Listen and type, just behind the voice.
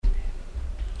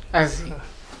Asik.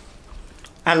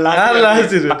 Allah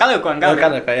sih. Bakal ko anggal.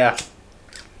 Bakal ya.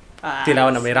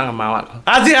 Tilawan na merang mawak.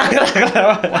 Asik.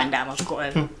 Wanda mo ko.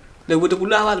 2020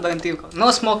 awal berhenti kok. No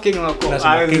smoking kok. No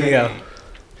smoking ya.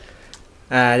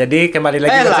 Nah, jadi kembali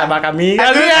lagi bersama kami.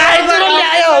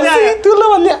 Itu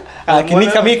lawannya. Kini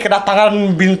kami kedatangan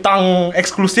bintang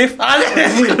eksklusif.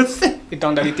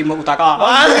 Bintang dari Timur Utara.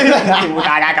 Timur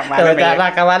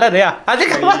Utara kemana dia?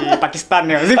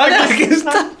 Pakistan ya.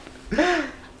 Pakistan.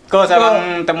 Kau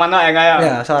seorang teman ya kayak?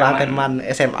 Ya, seorang teman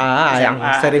SMA yang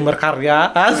sering berkarya.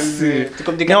 Asik.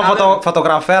 Cukup dia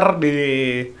fotografer di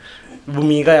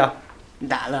bumi kayak?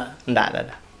 Enggak lah. Enggak.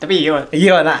 Tapi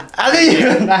iya nak.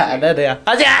 Ada ya.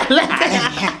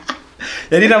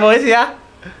 Jadi namanya sih ya?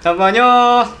 Namanya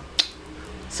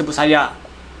sebut saya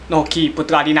Noki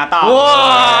Putra Dinata.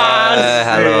 Wah.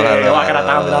 Halo.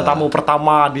 Kedatangan bintang tamu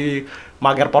pertama di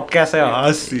Mager Podcast ya.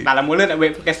 Asik. Dalam mulut nak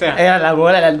buat podcast ya. Dalam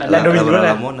mulut dan 2 minggu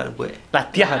lah.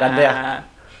 Latiah kan dia.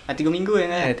 3 minggu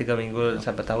ya. 3 minggu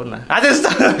sampai tahun lah.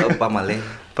 Pamalih.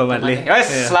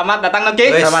 Selamat datang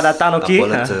Noki. Selamat datang Noki.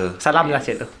 Salam lah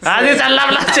cik tu.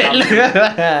 Salam lah cik.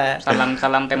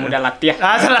 Salam pemuda Latiah.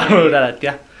 Salam pemuda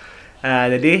Latiah.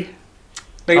 Jadi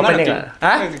dari mana Ki?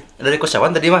 Dari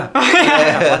Kosawan tadi mah.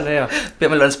 Pihak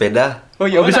melawan sepeda. Oh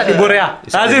iya, bisa libur ya?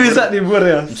 Bisa libur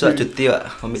ya. Bisa cuti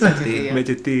Pak. Ambil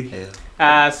cuti.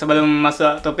 Sebelum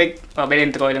masuk topik, beda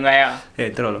intro dulu enggak ya? Ya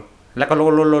intro lo. Lah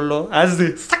kalau lo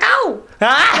asik. Sakau.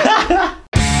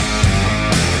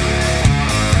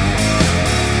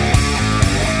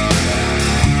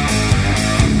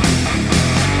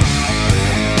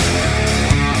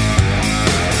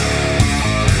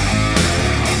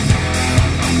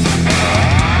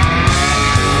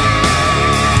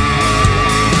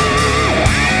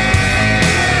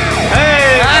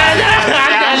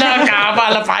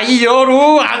 Iyo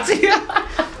ru asik.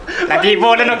 Lagi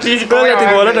boleh Noki sih.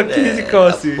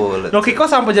 Noki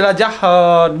kok sampai jelajah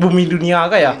bumi dunia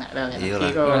kah ya? Iya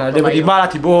lah. Dia di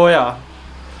mana tibo ya?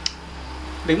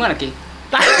 Dari mana Ki?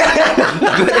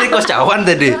 Gue dari Kosawan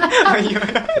tadi.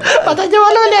 Patah Jawa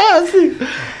lo ya sih.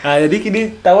 Nah, jadi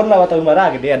kini tahun berapa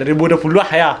gitu ya? 2020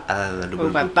 ya.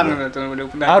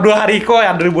 2020. 2 hari kok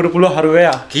ya 2020 hari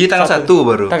ya. Kita tanggal 1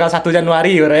 baru. Tanggal 1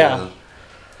 Januari baru ya.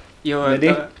 Yo,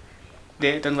 jadi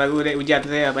tahun baru hujan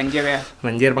saya banjir ya.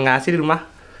 Banjir pengasi di rumah.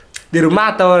 Di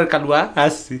rumah atau kedua?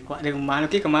 Asik. Wah, di rumah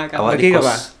Noki kemana? Di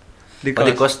kos. Di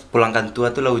kos pulang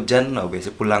kantua tuh lah hujan, biasa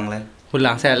pulang lah.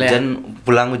 Pulang saya lah.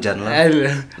 Hujan lah.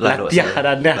 Latiah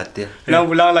adanya.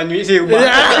 Pulang lanjut sih rumah.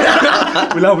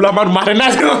 Pulang kemarin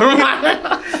aja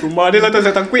rumah dia lah tuh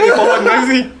saya tangkuin di pohon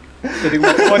sih. Jadi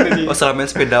pohon ini. Oh, selamain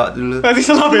sepeda dulu.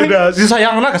 Sepeda. Si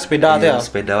sayang nak sepeda tuh ya.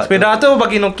 Sepeda tuh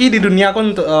bagi Noki di dunia aku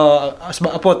untuk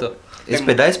apa tuh?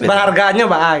 Sepeda. Berharganya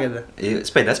gitu. Iya,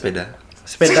 sepeda.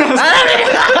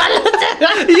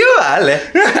 Iya, ale.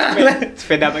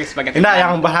 Sepeda sebagai teman. Nah,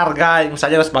 yang berharga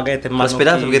misalnya sebagai teman. Kalau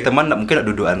sepeda sebagai teman enggak mungkin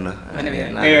duduan loh.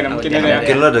 Iya,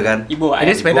 mungkin lo kan. Ibu.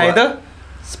 Jadi sepeda itu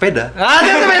sepeda.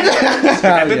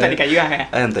 Sepeda itu tadi kayu ya.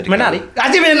 Menarik.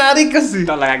 Menarik sih.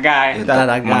 Olahraga ya.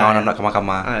 Mengawan anak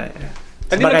kama-kama.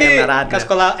 Tadi Noki ke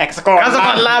sekolah.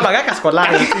 Baga ke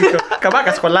sekolah. Kamu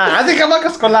ke sekolah.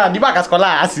 Di mana ke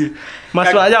sekolah sih?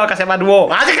 Masuk aja ke SMA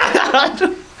 2.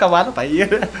 Kemana Pak?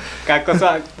 Iya.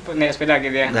 Kakak naik sepeda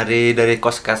gitu ya. Dari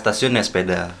kos ke stasiun naik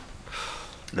sepeda.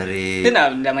 Itu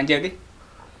enggak banjir nih.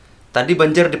 Tadi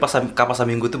banjir di Pasar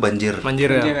Minggu tuh banjir.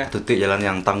 Banjir ya. Tutup jalan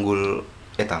yang tanggul,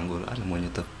 namanya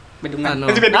tuh. Bendungan.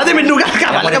 Bendungan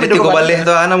kan. Yang titik balik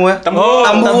tuh namanya. Tambuh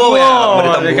ya. Di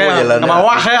Tambuh jalan. Ke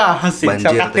bawah ya.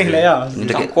 Banjir teh.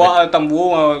 Tambuh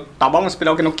tabang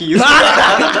sepeda ke Noki.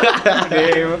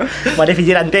 Ada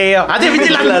vigilante ya.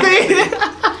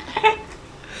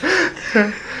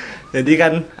 Jadi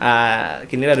kan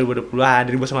kini lah 2020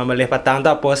 patang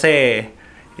tuh apa sih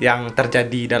yang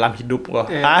terjadi dalam hidup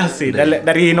asik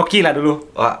dari Noki lah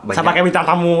dulu. Wah, banyak. Sama kayak bintang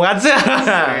tamu kan sih.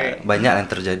 Banyak yang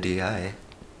terjadi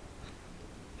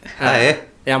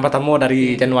yang pertama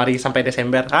dari Januari sampai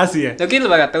Desember asik ya. Noki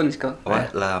berapa tahun sih kau?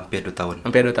 Wah, lah hampir 2 tahun.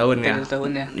 Hampir 2 tahun ya. 2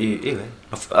 tahun ya. Iya.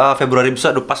 Februari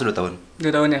besok pas 2 tahun. 2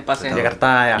 tahun ya pas ya.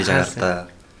 Jakarta ya. Di Jakarta.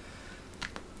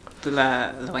 Itulah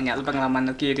banyak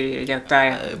pengalaman Noki di Jakarta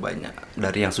ya. Banyak.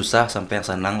 Dari yang susah sampai yang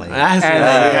senang lah ya.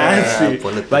 Asik.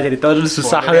 Banyak itu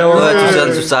susah ya.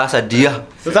 Susah Sadia.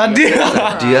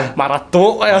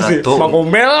 Marato ya sih.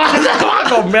 Magomel.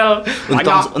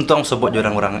 Untung sebut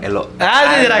orang-orang elok.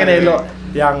 Orang elok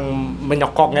yang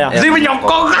menyokong ya. Si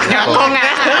menyokong.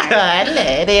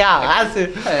 Dia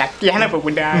asik. Latihan apa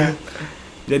bunda.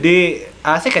 Jadi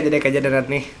asik kejadian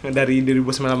nih dari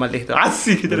 2019 itu.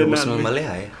 Asik 2019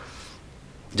 ya.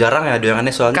 Jarang ya ada yang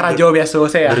aneh soalnya. Karajo biasa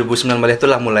saya. 2019 itu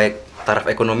lah mulai taraf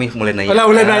ekonomi mulai naik.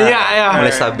 Mulai naik ya.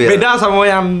 Mulai stabil. Beda sama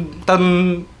yang tahun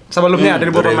sebelumnya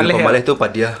dari Buka Malih ya. Itu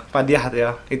Padiah. Padiah ya.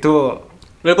 Itu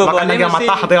Berapa makan Malih lagi masih-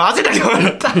 mata hati asik lagi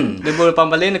mata. Dari bulan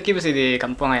balik Noki masih di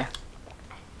kampung ya.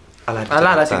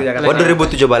 Alah sih ke Jakarta. Oh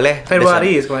 2007 balik.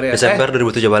 Februari kemarin. Desember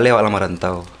 2007 balik awal lama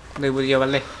rantau. 2003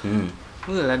 balik.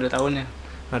 Lah 2 tahun ya.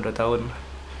 Nah, 2 tahun.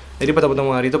 Jadi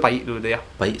pertama hari itu pahit dulu tuh ya.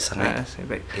 Baik sangat. Nah,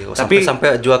 baik. Tapi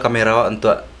sampai jual kamera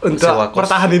untuk sewa kos.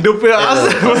 bertahan hidup ya.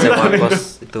 Sewa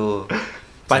kos itu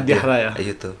Padiah lah ya.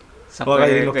 Iya tuh. Wah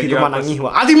kayak Noki jual cuma kos. nangis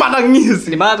wah. Adi mak nangis.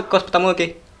 Di mana kos pertama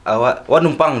Noki? Wah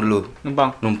numpang dulu.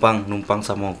 Numpang.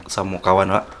 Sama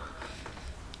kawan, Wak.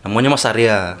 Namanya Mas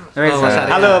Arya. Oh, Mas Arya.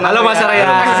 Halo, Halo Mas Arya.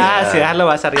 Halo. Halo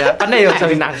Mas Arya. Pandai ya bisa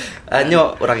Minang.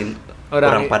 Nyo orang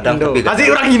Padang Indo. tapi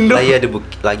Masih orang Indo.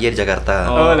 lagi di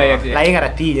Jakarta. Oh, lah ya. Lain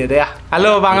ngerti ya deh ya.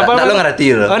 Halo Bang apa? Nggak lo ngerti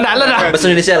lo. Oh, enggak lo dah. Bahasa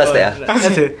Indonesia lah ya.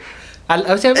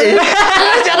 Halo siapa?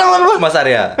 Cara lu. Mas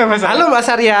Arya. Halo Mas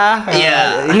Arya.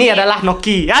 Iya. Ini adalah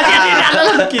Noki.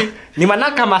 Halo Noki. Di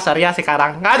manakah Mas Arya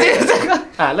sekarang?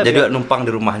 Halo. Jadi numpang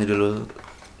di rumahnya dulu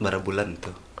berapa bulan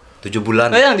tuh? 7 bulan.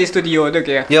 Oh, yang di studio tuh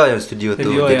kayak. Ya, yang studio tuh.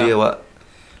 Studio, Jadi ya. Wak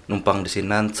numpang di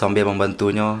sini sambil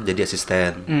membantunya jadi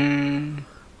asisten.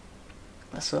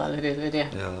 Soal itu dia.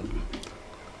 Ya.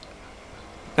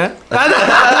 Hah?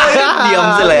 Diam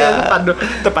sih lah ya.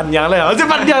 Tepanjang lah ya.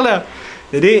 Tepanjang lah.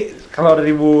 Jadi kalau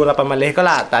 2008 Malih kok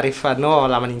lah tarif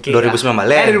lama ningki. 2009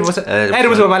 Malih.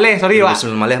 2009 Malih, sorry Wak.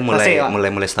 2009 Malih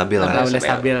mulai stabil lah. Mulai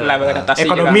stabil. Lah, beradaptasi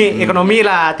Ekonomi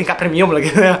lah tingkat premium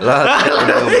lagi ya. Lah,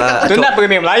 Itu enggak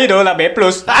premium lagi dong, lah B+.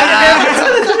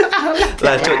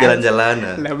 lah cuk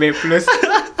jalan-jalan. Lah B+.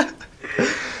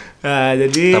 Nah,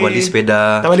 jadi Tambah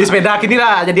di sepeda. kini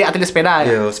lah jadi atlet sepeda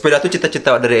ya. Yo, sepeda tuh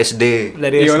cita-cita dari SD.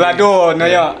 Dari Yo lah do, no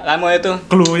yo, lama itu.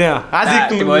 clue-nya. Asik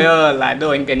tuh. Tiba yo lah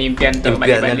do impian tuh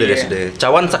Impiannya dari SD.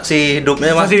 Cawan saksi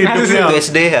hidupnya Mas. Saksi hidupnya. Itu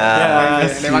SD ya.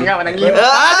 Memang enggak menang gila.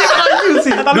 Asik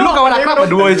sih. Dulu kawan akrab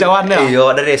berdua di cawan ya. Iya,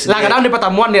 dari SD. Lah kadang di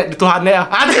pertemuan ya di Tuhan ya.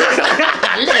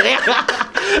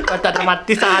 Kata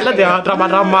dramatis salah dia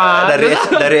drama-drama.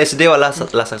 Dari SD walah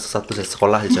satu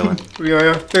sekolah di Cawan. Yo,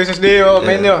 terus SD yo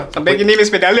main yo. Sampai gini li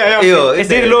sepeda li ayo. Iya,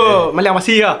 SD dulu Malang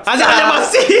masih ya. Malang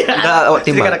masih.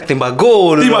 Enggak,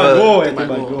 Timbago dulu.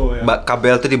 Timbago ya.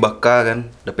 Kabel tuh dibakar kan,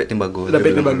 dapat Timbago.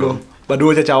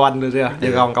 Berdua aja cawan dulu ya.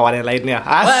 Dia kawan-kawan yang lainnya.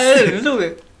 Wah,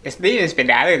 dulu SD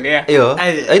sepeda li ya. Iya.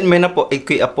 Main apa?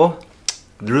 Ikut apa?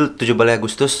 Dulu 17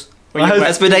 Agustus.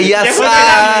 Sepeda hias.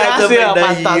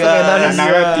 Sepeda hias.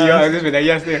 Iya, itu sepeda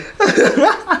hias dia.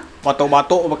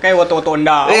 Foto-foto pakai foto-foto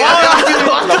enda.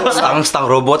 Stang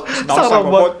robot.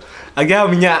 Robot. Agak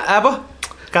minyak apa?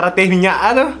 Karate minyak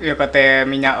tuh. Ya kata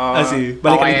minyak Asih,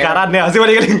 balik ke lingkaran ya. Asih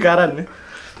balik ke lingkaran.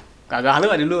 Kagak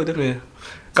lu dulu tuh.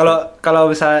 Kalau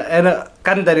bisa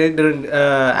kan dari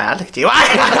ada kecewa.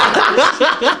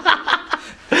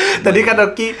 Tadi kan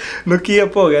Noki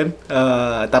apa kan?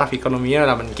 Taraf ekonominya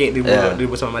lah menkek di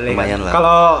Buka Malih. Lumayan lah.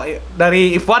 Kalau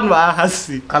dari Ivan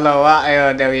bahas sih. Kalau wak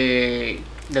ayo dari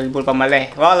Buka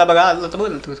Malih. Wak lah baga lu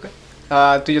terus kan.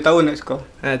 7 tahun nak sekolah.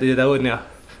 7 tahun ya.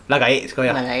 Lah gaik sekolah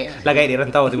ya. Lah gaik. Di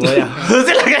rantau tu ya.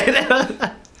 Lah gaik.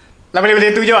 Lah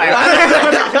boleh 7 ayo.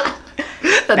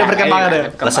 Tadi perkembangan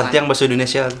dia. Lah Santiang bahasa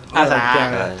Indonesia.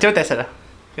 Santiang. Coba tes dah.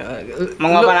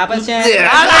 Mau ngapain apa sih?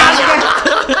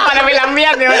 Ada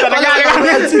bilang-bilang ya,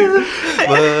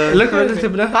 Lu kemana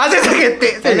sebenarnya?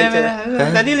 Ketik.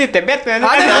 Tadi li tebet kan.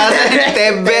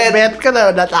 Tebet kan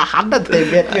udah tahan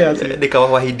tebet ya. Di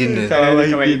Kawah Wahidin.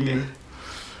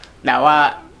 Nah, wak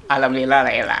alhamdulillah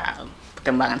lah ya lah.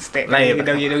 Perkembangan state Lah, iya,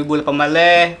 dari 2008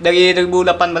 Malih, dari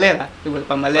 2008 Malih lah.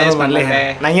 2008 Malih, 9 Malih.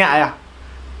 Nanya ya.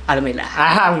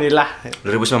 Alhamdulillah.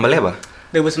 2009 apa?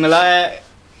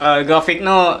 2009 grafik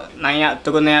no naik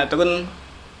turun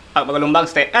apa gelombang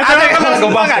state.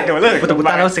 Gelombang kan tu.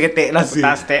 Betul-betul lo seketik lah sih.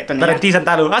 Betul state tu ni. Berhenti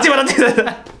santai lo. Berhenti.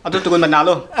 Atau turun benar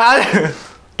lo.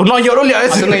 Tu noyo lo lihat.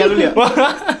 Atau noyo lo lihat.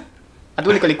 Atau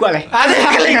liku-liku lah.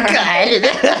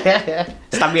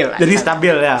 Stabil lah. Jadi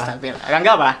stabil ya. Stabil.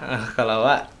 Enggak apa? Kalau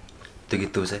Wak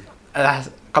Gitu saya.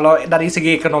 kalau dari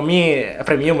segi ekonomi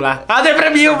premium lah. Ada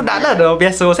premium enggak ada dong,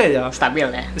 biasa saja. Stabil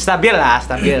ya.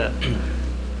 Stabil.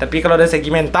 Tapi kalau dari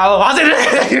segi mental,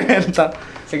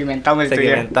 segi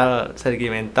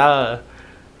mental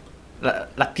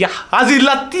Latiah.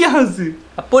 Latiah sih.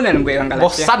 Apa yang buat orang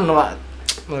Bosan Wak.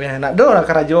 Nak do lah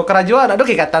karajo nak do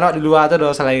kata nak di luar tu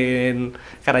do selain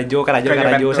karajo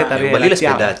saya tarik Bali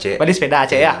sepeda Aceh. Bali sepeda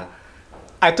Aceh ya.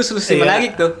 Itu solusi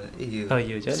lagi tuh. Iya. Oh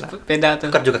iya jelas. Sepeda tuh.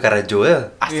 Kan juga Karajo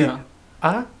ya. Asik. Iya.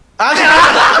 Ah?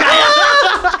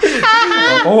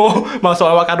 Oh, masuk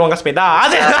awak kado angkat sepeda.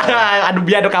 Aduh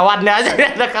biar ada kawannya aja.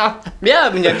 Ada kawan. Dia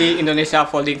menjadi Indonesia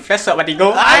Folding Fest Pak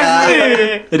Tigo.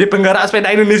 Jadi penggerak sepeda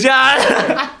Indonesia.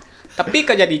 Tapi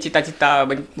kau jadi cita-cita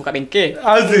buka bengkel.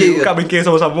 Asik, buka bengkel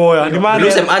sama-sama ya. Di mana?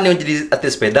 Dulu SMA nih yang jadi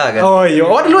atlet sepeda kan. Oh iya,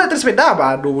 dulu atas sepeda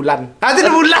apa? 2 bulan. 2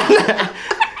 bulan.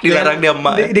 Dilarang dia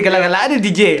emak. Di galang-galang ada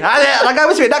DJ. Ada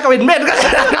ragam sepeda kawin band kan.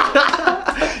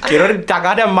 Kira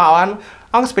dicagah dia emak kan.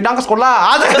 Sepeda ke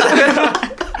sekolah.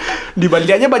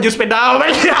 Dibalikannya baju sepeda.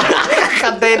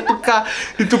 Kata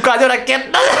ditukar aja raket.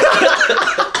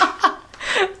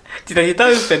 Cita-cita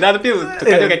sepeda tapi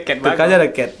tukar aja raket. Tukar aja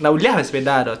raket. Nah udah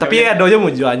sepeda tuh. Tapi ada aja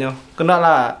mujuannya. Kena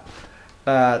lah.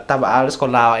 Tambah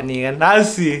sekolah ini kan.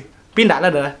 Nasi. Pindah lah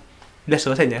dah. Udah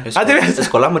selesainya.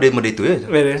 Sekolah mode itu ya.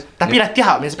 Tapi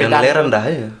Latiah main sepeda. Yang rendah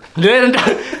ya. Rendah.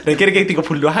 Ranking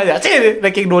 32 aja.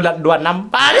 Ranking 26.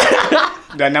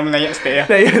 26 naik stay ya.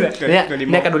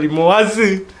 Naik ke 25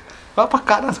 asik. Kok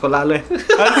pakak lah sekolah lu.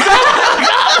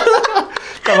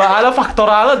 Tambah ada faktor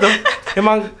ala tuh.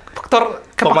 Emang faktor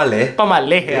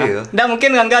pemalih ya. Nggak mungkin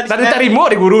Rangga tadi terima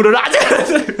di guru dulu aja.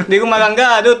 Di rumah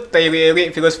Rangga aduh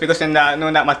teori virus-virus yang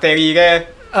nak materi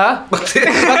ke. Hah?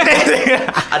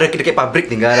 Ada kayak pabrik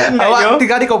tinggal ada. Awak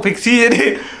tinggal di konveksi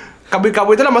jadi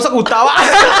kabin-kabin itu lah masuk utawa.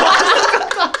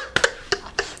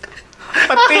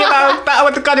 Peti lah tak apa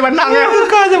tukar di Bandang ya.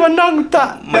 Tukar di Bandang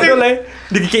tak. Boleh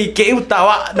di keke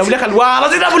utawa. Dah boleh keluar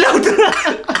masih dah boleh utawa.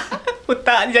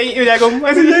 Utak jahit jarum.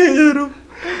 Masih jahit jarum.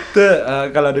 Tuh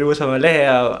kalau dulu sama leh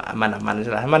aman-aman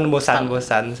salah. Aman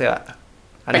bosan-bosan saya.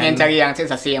 Pengen cari yang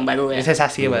sensasi yang baru ya.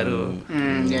 Sensasi baru.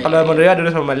 Ya, kalau menurut dia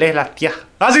dulu sama leh Latiah.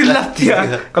 Asik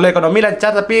Latiah. Kalau ekonomi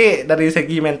lancar tapi dari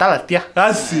segi mental Latiah.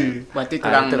 Asik. Berarti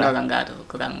kurang enggak tuh,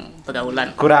 kurang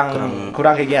pergaulan. Kurang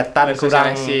kegiatan,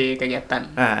 kurang kegiatan.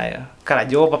 Nah, ya.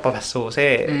 Karajo apa masuk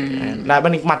saya. Nah,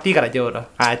 menikmati karajo tuh.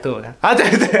 Ah itu kan. Ada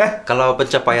itu. Kalau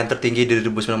pencapaian tertinggi di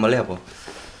 2019 apa?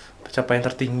 Pencapaian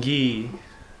tertinggi.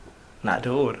 Nak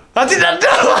ada.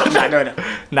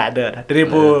 Nak ada.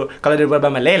 Kalau dari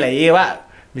Baba Malay lah, iya Pak.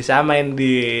 Bisa main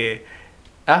di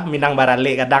Minang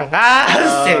Barale kadang.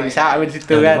 Bisa main di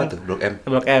situ kan. Blok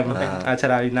M.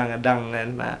 Acara Minang kadang kan.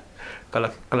 Nah,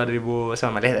 kalau dari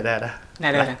sama Malay ada.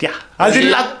 Latiah. Hasil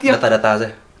Latiah. Data-data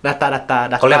aja.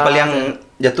 Data. Kalau yang paling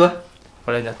jatuh?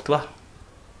 Kalau yang jatuh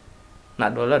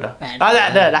nak dulu dah.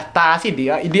 Ada data sih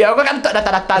dia. Dia aku kan tak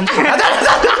data-data.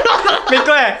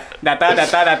 Biko ya. Data.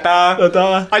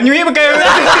 Anyui pakai.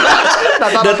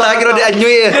 Data kira dia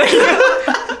anyui ya.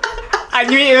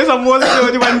 Anyui ya semua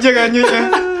tu dimanjang anyui.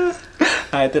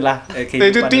 Nah itulah.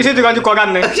 Itu saya juga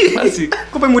koran nih.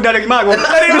 Kau pemuda dari mana?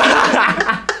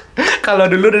 Kalau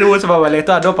dulu dari sama balik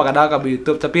itu ada apa kadang ke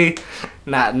YouTube tapi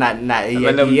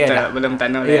belum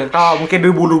tahu ya. Kau mungkin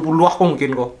 2020 aku mungkin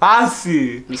kok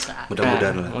pasti bisa.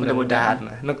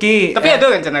 Mudah-mudahan. Noki. Tapi ada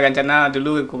rencana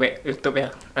dulu aku YouTube ya.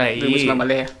 2019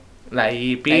 ya.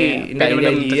 Tapi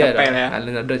belum tercapai ya.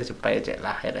 Udah tercapai aja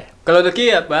lah ya deh. Kalau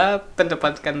Noki apa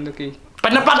pendapatkan Noki?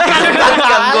 Pendapatkan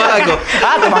gua.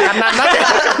 Makanan aja.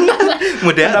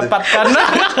 Mudah. Pendapatkan.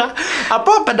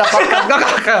 Apa pendapatkan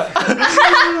kakak?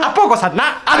 Apa kok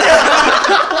sana?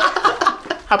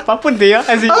 Apapun dia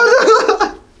asik.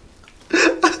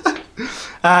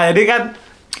 Jadi kan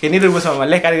ini 2019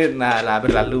 kan lah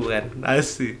berlalu kan.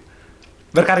 Asik.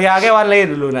 Berkarya ke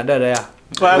wale dulu ada ya.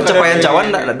 Pencapaian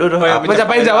cawan enggak ada.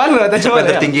 Pencapaian cawan enggak ada cawan.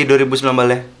 Tertinggi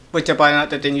 2019. Pencapaian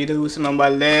tertinggi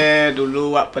 2019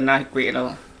 dulu wak pernah ikut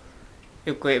lo.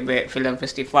 Ikut film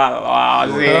festival. Wah,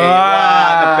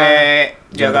 tapi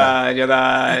jaga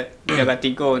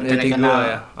tiga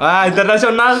internasional. Wah,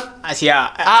 internasional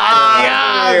Asia.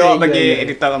 Bagi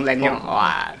editor online-nya.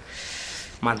 Wah.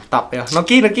 Mantap ya.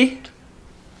 Noki.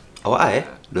 Awak ya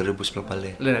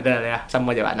 2019. Lu ada ya,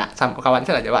 sama Jawa anak, sama kawan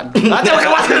saya Jawa. Ada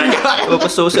kawan saya Jawa.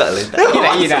 Bapak sosial ya.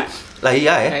 Iya. Lah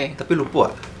iya ya, tapi lupa.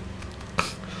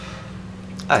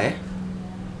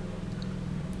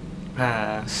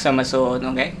 Sama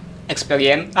okay.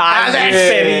 Experience.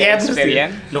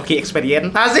 Noki experience.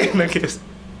 Asik Noki.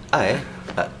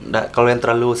 Kalau yang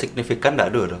terlalu signifikan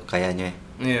enggak ada kayaknya.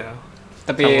 Iya.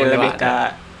 Tapi lebih ke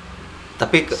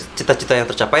tapi cita-cita yang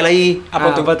tercapai lagi.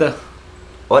 Apa tuh?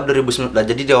 2019.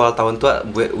 Jadi di awal tahun tuh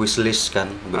gue wishlist kan.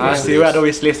 Ada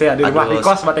wishlist ya di rumah di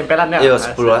kos buat tempelan ya. Iya,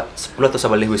 10 atau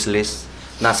sabali wishlist.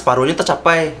 Nah, separuhnya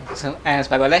tercapai.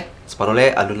 Separuh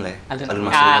le alun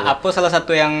masuk. Apa salah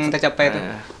satu yang tercapai itu?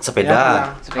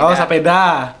 Sepeda.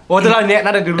 Sepeda. Oh, itu lah nih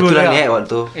ada dulu. Itu lah nih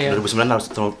waktu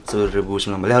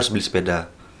 2019 harus beli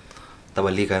sepeda. Kita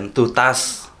beli kan. Tuh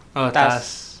tas.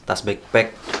 Tas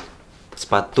backpack.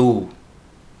 Sepatu.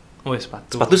 Oh,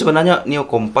 sepatu. Sepatu sebenarnya Neo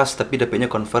Kompas tapi DP-nya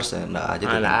Converse ya. Nah, aja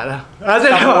tuh. Ada.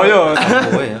 Sama yo.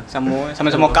 Oh ya.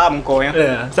 Sama kam ko ya.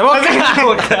 Iya. Sama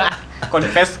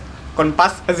Confess,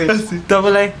 konpas sih. Itu apa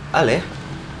lagi? Ale.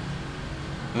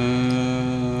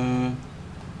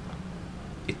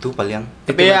 Itu paling.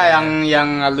 Tapi ya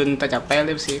yang alun tercapai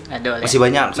sih ada. Masih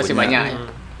banyak. Masih banyak. Ya.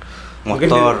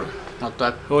 Motor.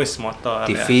 Motor.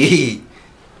 TV.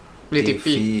 Beli TV.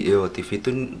 Yo, TV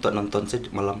itu untuk nonton saja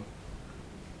malam.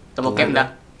 Bokep dah.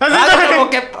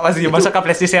 Bokep masih masuk ke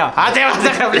PlayStation ya?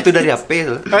 Masuk ke Itu dari HP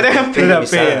tuh. Dari HP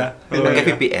Bisa. ya? Pakai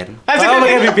VPN.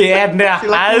 pakai VPN dah.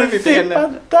 VPN dah.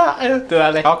 Tuh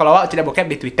Ale. Oh, kalau tidak bokep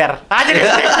di Twitter.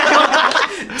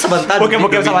 Sebentar.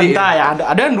 Bokep sebentar ya.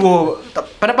 Ada dua.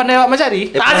 Pada-pada awak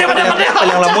mencari.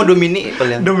 Paling lama 2 mini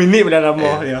paling. 2 mini paling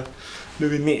lama ya. 2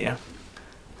 mini ya.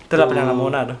 Itulah paling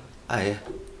lama tuh. Ya.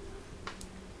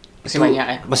 Masih banyak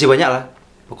ya. Masih banyak lah.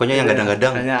 Pokoknya yang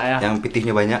gadang-gadang, banyak, ya. yang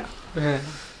pitihnya banyak.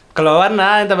 Kalau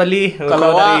warna kita beli.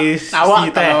 Kalau awak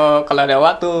kalau ada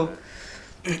awak tuh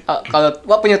kalau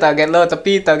awak punya target lo,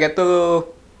 tapi target tuh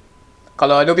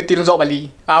kalau ada pitil sok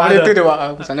beli. Boleh itu tuh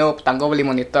awak. Misalnya petangga beli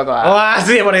monitor kok. Wah,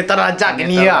 sih monitor rancak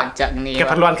ini ya.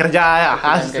 Keperluan kerja ya.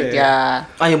 Kerja.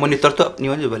 Ya monitor tuh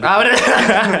ni aja balik.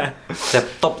 Benar.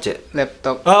 Laptop, Cek.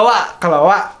 Laptop.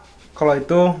 Kalau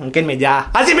itu mungkin meja.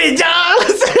 Meja.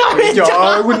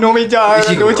 Guna meja.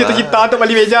 Gua cita-cita untuk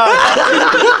beli meja.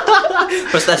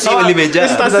 Prestasi beli meja.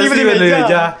 Prestasi beli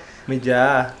meja.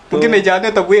 Meja. Mungkin mejanya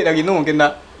terbuat dari nu mungkin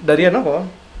tak. Dari apa?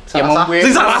 Yang membuat.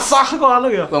 Sarasah kok anu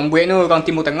ya. Orang buat nu orang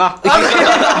Timur Tengah.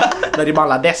 Dari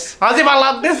Bangladesh.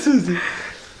 Bangladesh sih.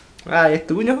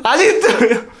 Itunya. Itu.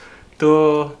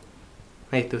 Tuh.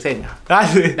 Nah itu saya. Tak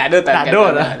ada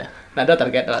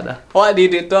target. Ada. Oh di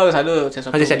itu harus ada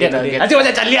sesuatu. Masih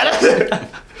lihat.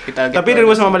 Tapi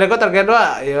 2019 target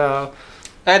doa ya.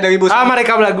 2000.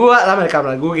 Mereka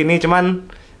belagu gini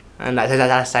cuman enggak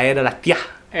saya ada Latiah.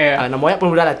 Namanya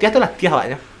pun udah Latiah tuh Latiah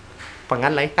waknya.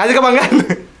 Pengan lah. Kasih kebanggaan.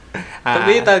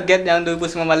 Tapi target yang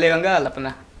 2019 enggak lah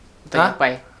pernah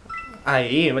tercapai.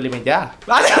 Beli meja.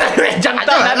 Meja enggak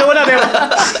ada deh.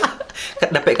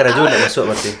 Dapat kerajo enggak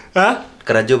masuk berarti.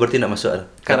 Kerajo berarti enggak masuk.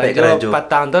 Kerajo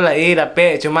patang tuh lah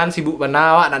dapat cuman sibuk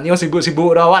benar awak nanti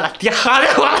sibuk dah awak Latiah.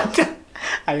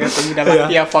 Ayo tunggu dah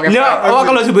Latiah forever. Awak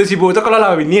kalau sibuk itu kalau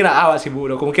lah bini lah awak sibuk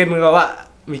dah. Mungkin awak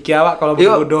mikir awak kalau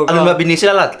bodoh. Kalau mbak bini sih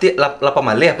lah lapa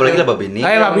malih apalagi lah mbak bini.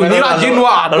 Mbak bini rajin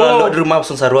waduh. Kalau di rumah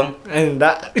pasang sarung.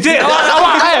 Enggak.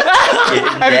 Awak.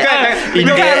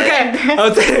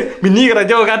 Bini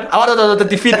kerajo kan. Awak nonton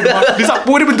TV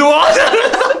disapu di bentuk.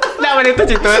 Nah, mana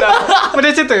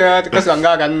cerita ya, kita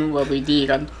selangga kan, buat bini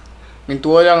kan.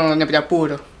 Mintua yang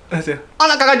nyapu-nyapu tu.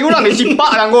 Anak kakak jualan ni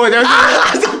simpak lah kau je.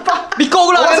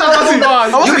 Biko lah.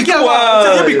 Awak fikir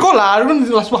awak. Biko lah, lu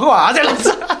lasbah wah.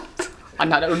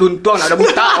 Anak ada luntuang, anak ada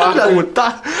buta. Buta.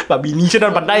 Mbak bini je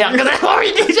dan pandai yang kata mbak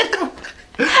bini je.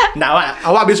 Nah,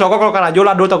 awak habis sokok kalau kerajo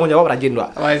lah 2 tanggung jawab rajin doa.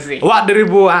 Awak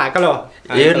 2000 kalau.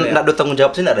 Nak 2 tanggung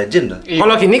jawab sih nak rajin dah.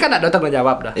 Kalau kini kan nak 2 tanggung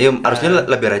jawab dah. Harusnya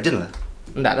lebih rajin lah.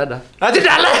 Enggak ada. Tidak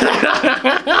ada.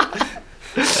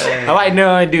 Awak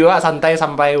ini dia santai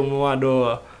sampai umur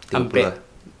 2 sampai.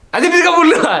 Aja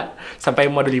 30 lah. Sampai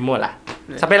umur 25 lah.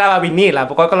 Sampai lah bini lah.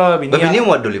 Pokoknya kalau bini. Bini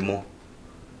umur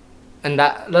 25.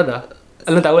 Enggak, lo dah.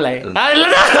 Lu tahu lah ya.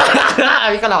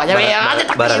 Tapi kalau aja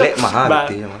baralek mahal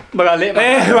berarti.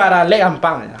 Baralek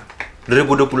gampang ya.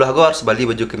 2020 aku harus beli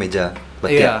baju kemeja.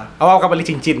 Iya. Awak akan beli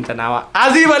cincin sana awak.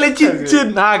 Asyik beli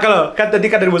cincin. Kalau kan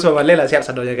tadi kan 2019 lah siap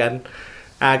sadonya kan.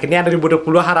 Kini 2020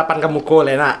 harapan kamu ko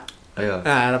lah nak. Ayo.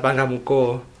 Harapan kamu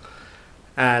ko.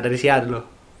 Dari siapa dulu?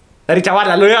 Dari cawan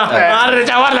lalu ya. Dari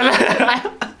cawan lalu.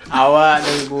 Awak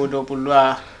 2020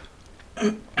 lah.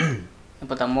 Yang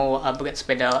pertama upgrade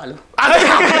sepeda awak lu.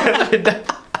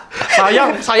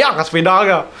 Sayang kan sepeda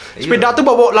ke. Sepeda tu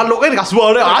bawa lalu kan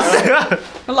kasual dia.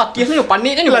 Latiah tu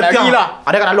panik kan juga lagi lah.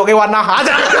 Ada kan lalu ke warna.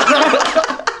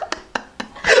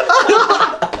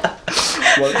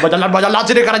 Bajalan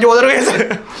sini karena jual terus.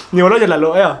 Ni orang je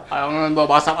lalu ya.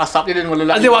 Bawa asap je dia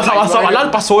mula lagi. Asyik asap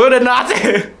alan pasoyo dan nasi.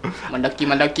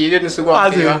 Mendaki je ni suruh.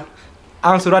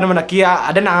 Ang suruh ada mendaki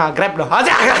ada nak grab dah.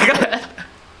 Asyik.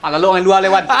 Lalu orang luar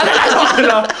lewat.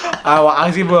 Awak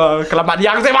asyik kelamat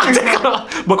yang saya maksud kalau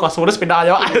berkos urus sepeda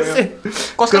aja.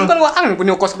 Kos kan wang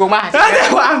punya kos rumah.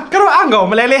 Wang, kan wang kau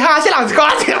meleleh hasil langsung kau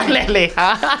hasil meleleh.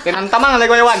 Dengan tamang lagi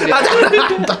kau lewat.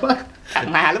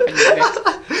 Mahal lu pengen.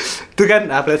 Tu kan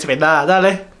upgrade sepeda dah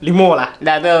leh 5 lah.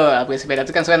 Dah tu upgrade sepeda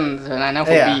tu kan sebenarnya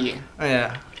hobi.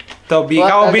 Iya. Hobi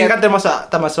kau hobi kan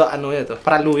termasuk anu ya tu,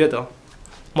 perlu ya tu.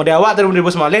 Mau awak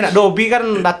 2009 nak dobi kan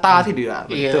data sih dia.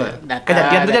 Betul. Data,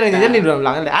 Kejadian tuh jangan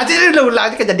diulang-ulang.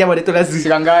 Diulang-ulang kejadian waktu itu lah sih.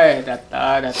 Silangkai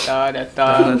data.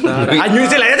 Anyu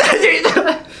sih lah ya.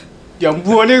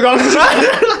 Jambu ni kau.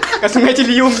 Ke Sungai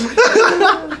Ciliung.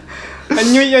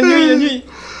 Anyui.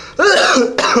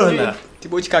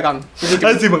 Tiba Cikarang.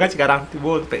 Asih makan sekarang.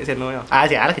 Tiba pek seno ya.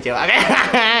 Sih ala kecewa.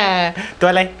 Tu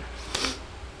alai.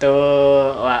 Tu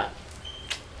wak.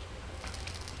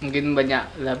 Mungkin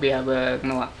banyak lebih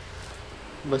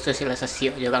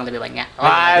bersosialisasi orang lebih banyak.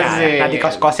 Wah, tadi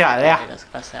kos-kos ya.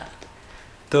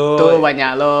 Tuh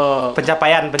banyak lo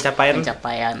pencapaian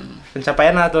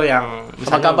lah tuh yang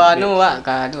apa kabar nu wak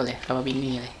kan boleh kabar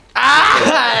bini le.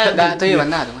 Dah tu yang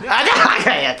mana tu? Ada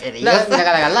kayak tadi. Dah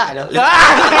galak-galak tu.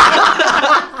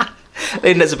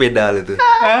 Nak sepeda tu.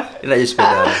 Nak je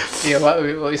sepeda. Ya, wak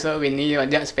bisa bini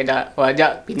wajak sepeda,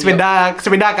 wajak bini.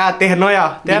 Sepeda ke Tehno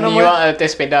ya. Bini wak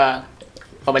tes sepeda.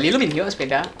 Kau beli lu bini wak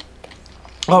sepeda.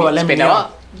 Oh, boleh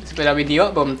sepeda bini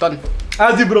wak Brompton.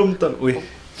 Aji Brompton. Wih.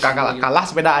 Kalah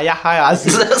sepeda ayah ya.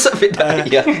 Sepeda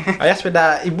ayah. Ayah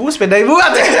sepeda ibu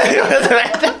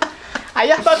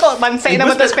Ayah kok bansai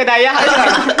nama tu sepeda ayah.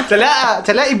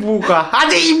 Celah ibu kah?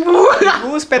 Ada ibu.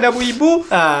 Ibu sepeda ibu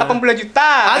 80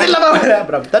 juta. Ada 80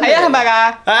 berapa? Ayah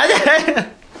bara. Ada.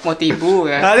 Mau tibu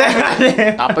kan. Ada.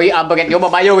 Tapi abang nyoba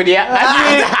bayar ke dia.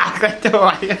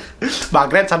 Kacau.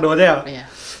 Bagret sando aja ya.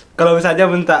 Kalau misalnya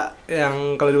minta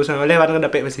yang kalau diusahakan oleh warna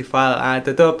dapat festival.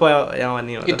 Itu tuh apa yang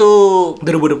wani? Itu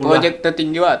 2020. Project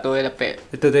tertinggi tuh dapat.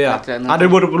 Itu tuh ya. Ada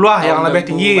 2020 lah yang lebih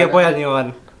tinggi apa yang ni wan?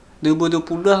 2020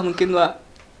 mungkin wak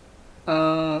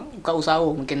buka usaha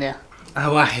mungkin ya.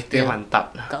 Wah itu ya.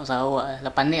 Mantap. Buka usaha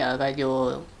lepas ni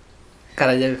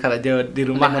karajo di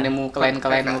rumah nemu klien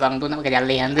orang tu nak kerja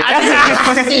lehan tu. Dah.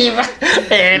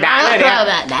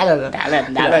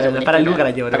 Perlu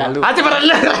karajo.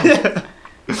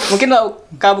 Mungkin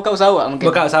kau buka usaha mungkin.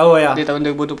 Buka usaha ya. Di tahun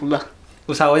 2020 lah.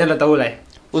 Usahanya udah tahu lah.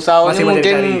 Usahanya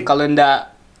mungkin kalau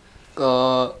ndak ke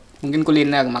mungkin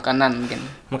kuliner makanan mungkin.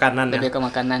 Makanan ya. Lebih ke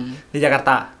makanan. Di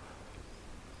Jakarta.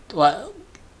 Ada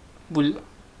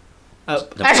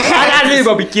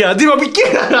mau pikir.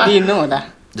 Dino dah.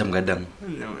 Jam gadang.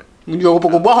 Juga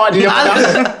kupu-kupu di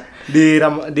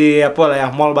di apa lah ya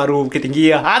mall baru Bukit Tinggi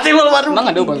ya. Mall baru.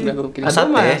 Emang ada baru Bukit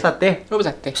Tinggi. Sate. Oh,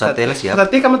 sate. Sate lah siap.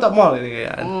 Sate kamu tak mall ini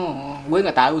kan. Gue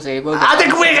enggak tahu sih. Gue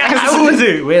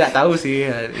enggak tahu sih.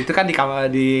 Itu kan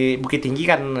di Bukit Tinggi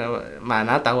kan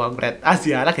mana tahu bread.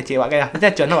 Sialah kecewa kayak. Aja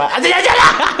jono. Aja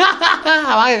lah.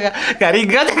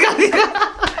 Garigat.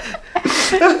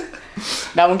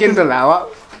 Nah mungkin tuh lah.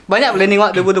 Banyak planning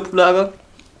 2020 aku.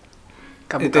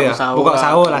 Itu ya, buka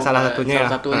usaha lah salah satunya.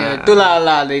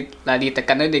 Itulah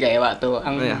ditekan di kayak waktu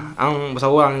ang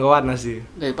usaha ang gawan nasi.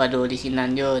 Daripada di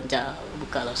sinan jo cak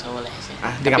buka lah usaha lah sih.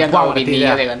 Di kampung bini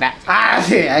ya enggak.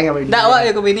 Sih, ai enggak bini. Enggak wak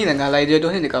ya ke bini enggak lai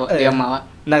jodohnya di kau dia mau.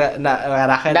 Nak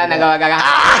ngarahin. Dan agak-agak.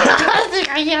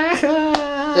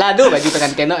 Lado baju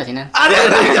tekan kenok sini.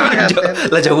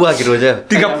 Lah jauh gitu aja.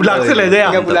 3 bulan sih lah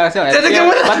ya. 3 bulan sih.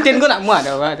 Batin gua nak muat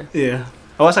ada. Iya.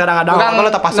 Awas kadang-kadang kalau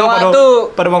tak pasang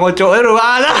pada mau ngocok itu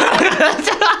ada.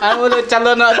 Aku tu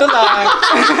calon nak tu lah.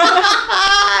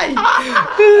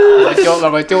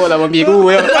 Ngocok lah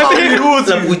biru ya. Biru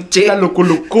lah bucik. Lah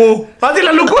luku-luku. Pasti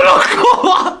lah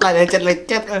luku-luku. Lah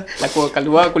lecet-lecet. Lah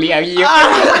keluar kulit hari ya.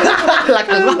 Lah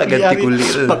keluar ganti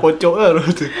kulit. Tak kocok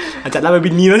tu. Acak lah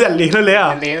bini lah leh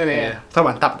ya. Leh. Tu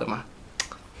mantap tu mah.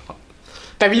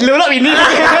 Tapi lu lah bini.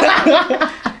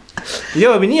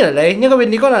 Iya bini lah, ini kau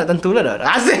bini kau nak tentu lah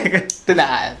dah. Asik. Tu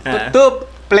dah. Tu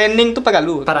planning tu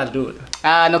paralu.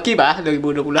 Noki bah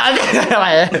 2020.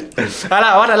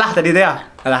 Alah, awak lah tadi tu ya.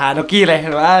 Alah Noki lah,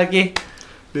 Noki.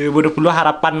 2020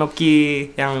 harapan Noki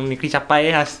yang Noki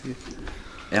capai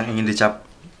Yang ingin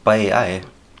dicapai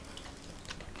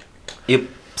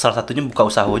salah satunya buka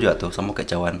usaha juga tuh sama kayak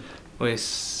cawan.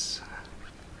 Wes.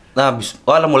 Nah,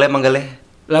 lah mulai manggaleh.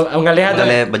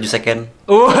 Lihat baju second.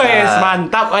 Wes,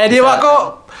 mantap. Jadi awak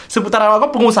kok seputaran awak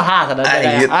kok pengusaha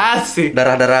sadar-sadar. Asik.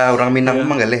 Darah-darah orang Minang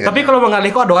manggaleh. Tapi kalau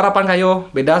manggaleh kok ada harapan kayo.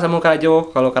 Beda sama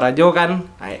Karajo. Kalau Karajo kan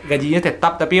gajinya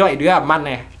tetap tapi awak dia aman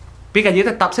Tapi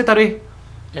gajinya tetap sih tadi.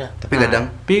 Ya. Tapi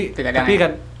kadang.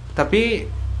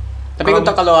 Tapi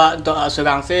untuk kalau untuk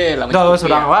asuransi lah. Kalau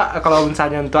surang awak kalau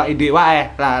misalnya untuk ide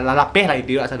awak lah lapeh lah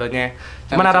ide awak sadanya.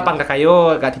 Cuman harapan ke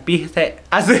kayo gak tipih teh.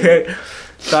 Asik.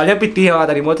 Soalnya pitih awak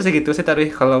tadi mau tuh segitu sih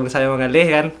tadi kalau misalnya mengalih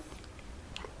kan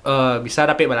bisa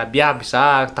dapat balabiah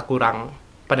bisa tak kurang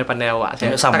pandai-pandai awak sih.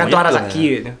 Takkan tuh rezeki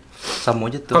gitu.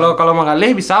 Sama aja tuh. Kalau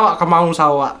mengalih bisa awak kemau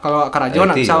sawak. Kalau Karajo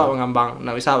nak bisa awak mengambang.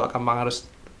 Nak bisa awak kembang harus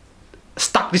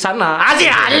stuck di sana. Asyik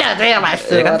ada tuh ya Mas.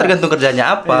 Ya kan tergantung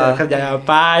kerjanya apa. Kerjanya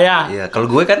apa ya. Iya, kalau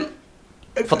gue kan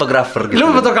fotografer gitu.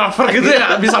 Lu fotografer gitu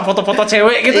ya, bisa foto-foto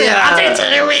cewek gitu ya.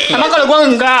 Cewek. Emang kalau gua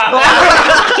enggak.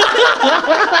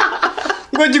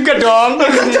 Gua juga dong.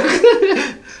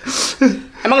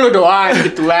 Emang lu doang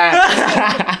gituan.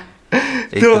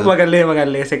 Tuh makan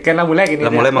le. Sekian lah mulai gini.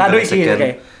 Mulai iki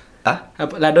kayak.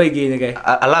 Lado iki kayak.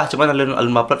 Alah, cuman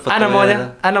alun upload foto.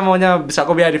 Ana maunya bisa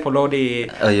kau biar di-follow di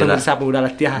pemirsa pemuda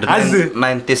Latiah. The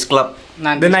 90s Club.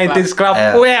 The 90s Club.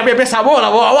 Weh, BP Sabo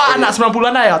lah. Wah, anak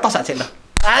 90-an aja. Tos aja lah.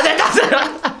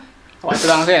 Wah, itu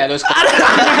langsung ya, terus.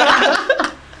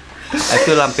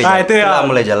 Itu lampe. Itu ya.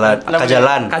 Mulai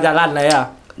jalan. Kajalan lah ya.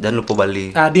 Jangan lupa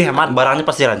Bali. Dihemat. Barangnya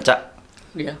pasti rancak.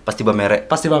 Iya. Pasti bamere.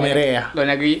 Ya. Luar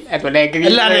negeri.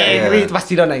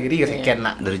 Pasti luar negeri sekian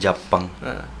nak. Dari Jepang.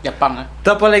 Jepang.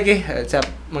 Itu apa lagi?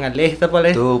 Siap mengalih. Itu apa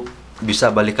lagi? Itu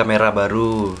bisa beli kamera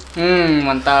baru.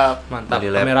 Mantap. Beli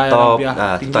Kamera laptop. yang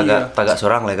Nah, itu tagak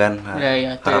surang lah kan. Nah,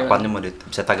 Iya, harapannya mau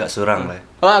bisa tagak surang lah.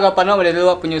 Oh, harapan lo dari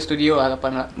dulu punya studio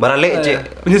harapan lo. Barale,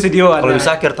 Cek. Punya studio. Kalau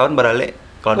bisa akhir tahun barale.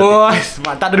 Kalau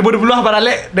mantap 2020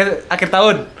 barale akhir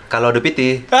tahun. Kalau ada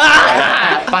piti.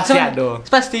 Pasti ada.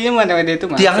 Pastinya mana itu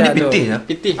mah. Tiang di piti ya.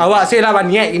 Piti. Awak sih lah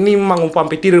niat ini mengumpam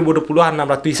piti 2020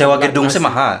 600. Sewa gedung sih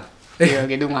mahal. Iya,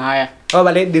 gedung mahal ya. Oh,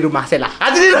 balik di rumah saya lah.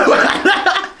 Ada di rumah.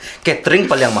 Catering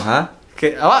paling mahal.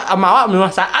 Awak sama awak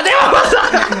memasak. Ada yang memasak.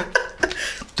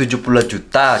 70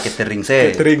 juta catering saya.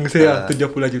 Catering saya 70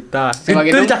 juta. Sewa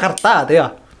Itu gedung? di Jakarta tuh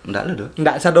ya. Enggak lah, doh.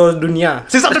 Enggak satu dunia.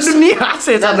 Satu dunia.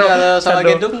 Kalau sewa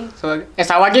gedung,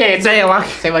 sewa gedung.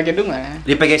 Sewa gedung lah.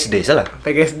 Di PGSD salah.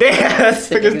 PGSD.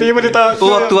 PGSD mah ditahu.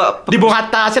 Waktu Di Bung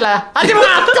Hatta sih lah. Di Bung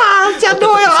Hatta. Siapa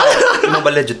ya?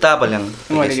 15 juta paling.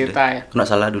 15 juta ya. Kena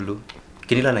salah dulu.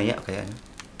 Kini lah naik kayaknya.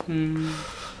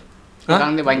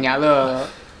 Sekarang dia banyak lo.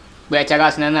 Beracara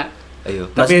senana.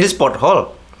 Ayo. Tapi di sport hall.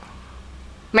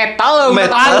 Metal.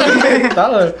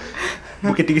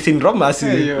 Bukit Tinggi Sindrom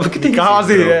masih. Iya. Bukit Tinggi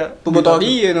masih ya.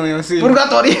 Purgatori ya namanya sih.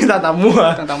 Purgatori tamu.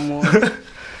 Tamu.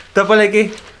 Apa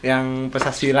lagi? Yang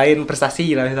prestasi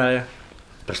lah misalnya.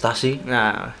 Prestasi.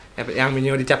 Nah, yang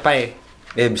mau dicapai.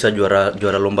 Bisa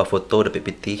juara lomba foto dapat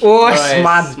PT.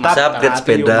 Mantap. Bisa upgrade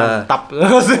sepeda. Mantap.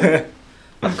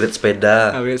 Upgrade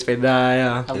sepeda. Upgrade sepeda ya.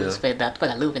 Upgrade sepeda itu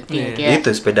pada lu penting Ya.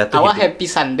 Itu sepeda tuh. Awak gitu. happy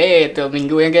Sunday tuh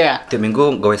minggu ya kayak. Tiap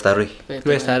minggu gowes taruh.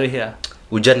 Gue tarih ya.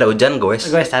 Hujan ndak hujan gowes.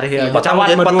 Gue tarih ya. Patang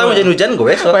hujan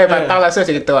gowes. Woi, patang langsung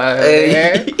segitu.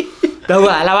 Tahu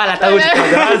lah tahu.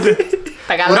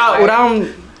 Orang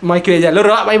mau ikut jalur,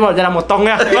 mau jalan motong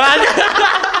ya.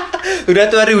 Udah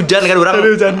tuh hari hujan kan orang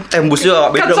tembus juga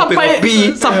awak beda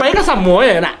kopi. Sampai ke Samo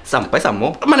ya nak. Sampai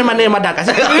Samo. Mana-mana yang Madaka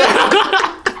sih.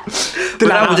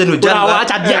 Orang hujan-hujan. Awak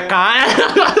cadiak kan.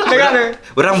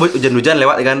 Orang hujan-hujan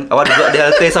lewat kan. Awak duduk di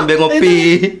halte sambil ngopi.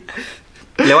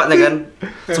 Lewatnya kan.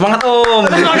 Semangat om.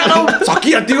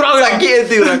 Sakit hati orang.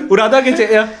 Udah ada kecek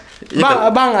ya.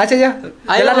 Bang, aja ya.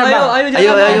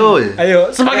 Ayo.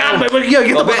 Semangat pergi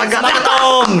gitu. Semangat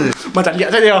om. Macam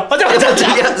lihat saja.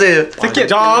 Lihat saya. Sakit.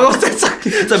 Jangan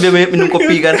sakit. Sambil minum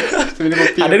kopi kan.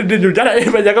 Ada di hujan ada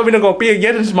banyak minum kopi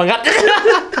gitu semangat.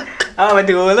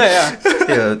 Mati bola ya.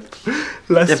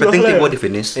 Yang penting tim di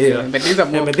finish. Yang penting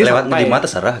sama. Lewat di mata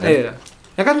terserah kan.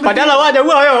 Ya kan padahal awak ada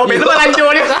gua yo. Belu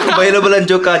belanjo nih. Belu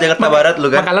belanjo ke Jakarta Barat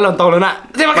lu kan. Makan lontong lu nak.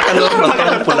 Makan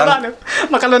lontong pulang.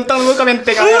 Makan lontong lu ke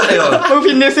Menteng. Mau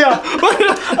finish ya.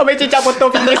 Apa cicak foto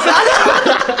finish.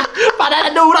 Padahal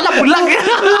ada orang lah pulang.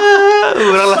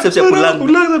 Orang lah siap-siap pulang.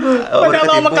 Padahal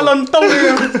mau makan lontong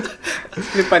ya.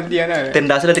 Depan dia nah.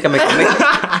 Tenda sudah di kami-kami.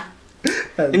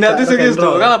 Indah tuh serius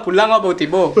tuh. Orang lah pulang apa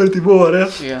tibo. Tibo ya.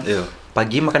 Iya.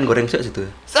 Pagi makan goreng sih situ.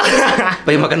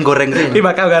 Pagi makan goreng sih. Di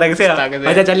makan goreng sih.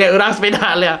 Aja cari orang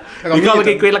sepeda ya. Enggak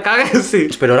pakai kue lekang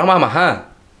sih. Sepeda orang mahal.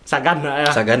 Sagan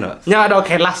ya. Sagan. Nya ada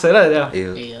kelas ya.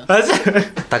 Iya.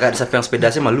 Tagak di yang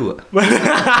sepeda sih malu.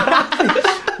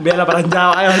 Biarlah orang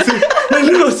Jawa ya sih.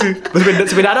 Malu sih.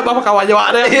 Sepeda ada apa kawan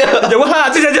Jawa ada. Jawa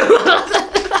sih aja.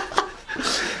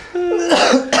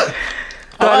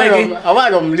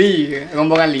 Awak beli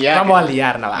rombongan liar. Rombongan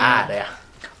liar nama ada ya.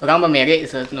 Orang pemerek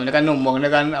sebenarnya kan nombongnya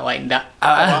kan awak indah.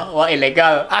 Awak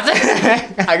ilegal.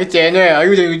 Aku cene,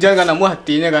 aku hujan kan namu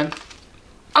hatinya kan.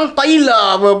 Ang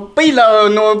paila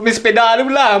no sepeda tu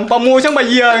pula. Pamu macam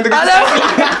bayar gitu.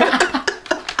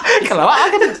 Kalau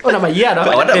awak kan nama iya dah.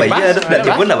 Awak nak bayar dah. Nanti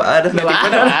pun ada.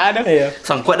 Ada.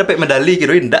 Sangkuat dapat medali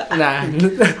kira indah. Nah,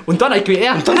 untuk anak ikut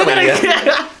ya. Untuk bayar.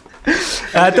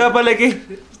 Itu apa lagi?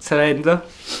 Selain itu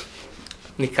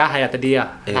nikah ya tadi ya.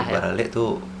 Baralik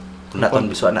tuh nak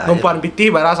tahun besok anak. Perempuan piti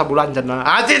barang sebulan cina.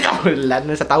 Sebulan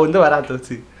setahun tuh barang tuh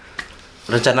sih.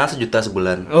 Rencana 1 juta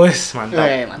sebulan. Wes mantap.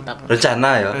 Mantap.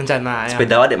 Rencana ya.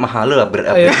 Sepeda awak dek mahal lah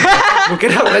Mungkin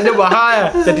aja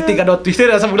bahaya. Jadi 3 dotis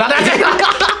dah sebulan aja.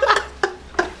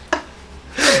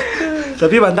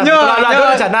 Tapi mantap. Nyo, Kalau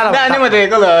ada rencana lah. Nah, ini mah deh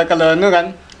kalau nu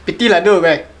kan. Piti lah do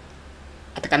guys.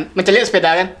 Atakan mencelik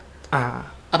sepeda kan.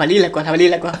 Bali lah kau.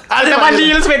 Ada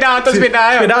bali sepeda atau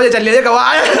sepeda. Sepeda aja cari aja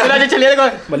kawan. Sepeda aja cari kau.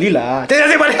 Bali lah.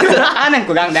 Cari bali. Anang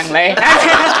kurang dang leh.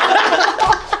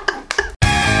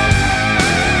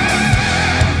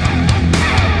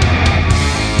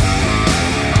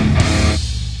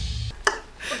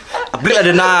 April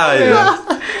ada naik.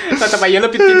 Tetap aja lo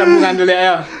piti tabungan dulu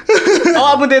ya.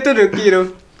 Awak pun itu rezeki tu.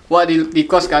 Wah di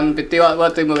kos kan piti wah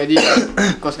terima gaji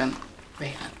kos kan.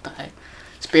 Weh antai.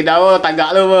 Sepeda wo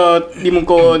tagak lo di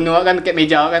muka nu kan kat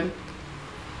meja kan.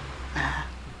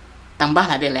 Tambah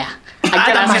lah dia lah.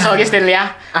 Ajar aksesoris dia lah.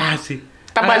 Sih.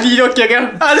 Tak bali jo kira kan.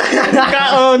 Kak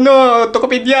oh no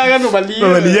Tokopedia kan bali.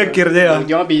 Bali akhirnya ya.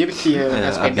 Jangan beli piti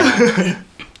sepeda.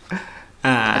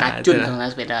 Racun lah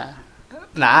sepeda.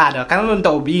 Nah, ada kan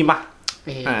untuk hobi mah.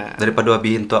 Daripada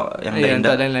hobi untuk yang lain.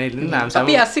 Untuk yang lain.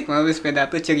 Tapi asik mah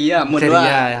sepeda tuh ceria, mood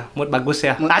ceria ya, mood bagus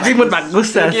ya. Asik mood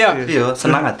bagus ya. Iya,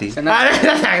 senang hati.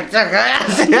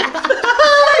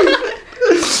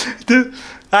 Tuh,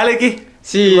 lagi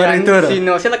si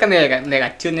no saya kan ya kan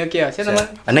racun ya kia. Saya nama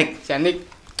Anik. Si Anik.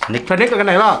 Anik kan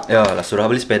lah. Ya, lah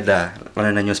suruh beli sepeda.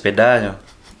 Mana nanya sepedanya.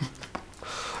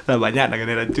 Lah banyak nak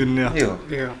kena racunnya.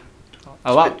 Iya.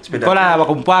 Awak kau lah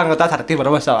awak kumpang kau tahu sarti baru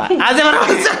masalah. Asik baru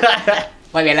masalah.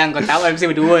 Wah bilang kau tahu mesti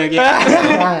berdua ya.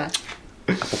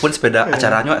 Apapun sepeda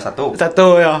acaranya satu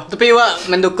ya. Tapi wak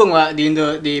mendukung wak di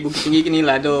Bukit Tinggi ini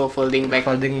lah do folding bag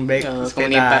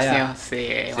komunitasnya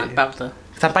si mantap tuh.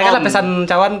 Sampaikanlah pesan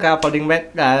cawan ke folding bag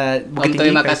Bukit Tinggi.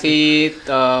 Terima kasih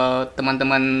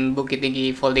teman-teman Bukit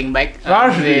Tinggi folding bag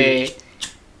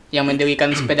yang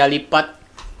mendirikan sepeda lipat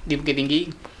di Bukit Tinggi.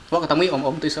 Wak ketemu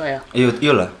om-om tuh saya.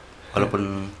 Iyalah.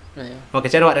 Walaupun oke,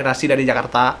 saya ada reaksi dari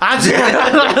Jakarta.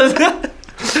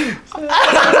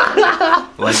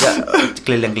 Wajah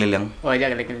keliling-keliling.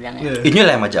 Wajah keliling ya.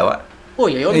 Inilah yang majak, Wak.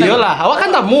 Oh iya iyalah, awak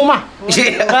kan tamu mah.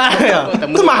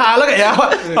 Itu mahal lah kayaknya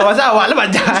awak. Masa awak lah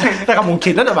banyak. Tak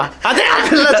mungkin ada mah.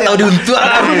 Tahu diuntuk.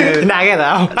 Nah gitu.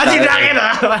 Masih dah gitu.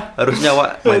 Harusnya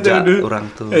Wak majak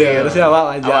orang tuh. Iya, harusnya awak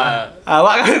majak.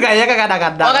 Awak kan kayaknya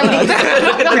kadang-kadang.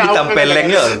 Ditampeleng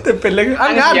ya. Tempeleng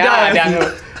enggak ada.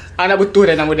 Anak butuh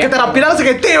dan nama dia. Keterampilan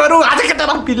sekete baru ada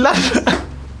keterampilan.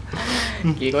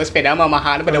 Kalau sepeda mah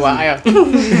mahal pada wak ya.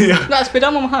 Enggak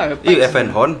sepeda mah mahal. Iya, Evan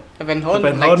Hon.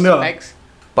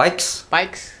 Pikes.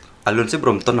 Alun sih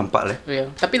Brompton nampak lah.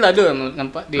 Iya. Tapi Lado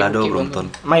nampak di Lado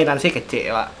Brompton. Mainan sih kecil,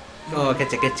 Pak. Oh,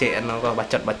 kecil-kecil anu kau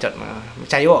bacot-bacot mah.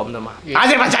 Percaya om tu mah.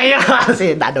 Asyik percaya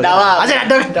sih, dak ada. Asyik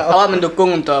ada. Awak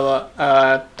mendukung untuk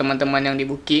teman-teman yang di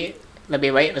Bukit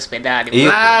lebih baik bersepeda di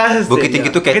Bukit. Bukit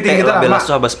Tinggi tuh ketek lah bela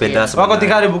suah bersepeda. Wah, kau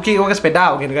tinggal di Bukit kau ke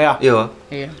sepeda mungkin kayak. Iya.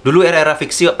 Dulu era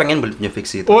fiksi Wak pengen beli punya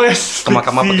fiksi itu.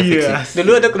 Kemah-kemah pakai fiksi.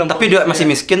 Dulu ada kelompok. Tapi dia masih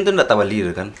miskin tuh enggak tahu beli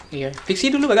kan. Iya.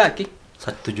 Fiksi dulu berapa Ki?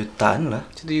 1 jutaan lah.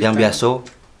 Yang biasa.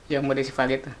 Yang model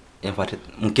valid. Yang valid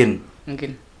mungkin.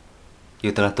 Yo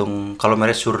tergantung kalau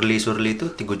merek Surly itu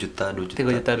 3 juta, 2 juta.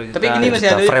 3 juta. Tapi ini masih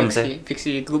ada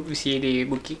fiksi grup fiksi di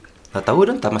Bukit. Nggak tahu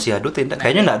dan tak masih ada tidak.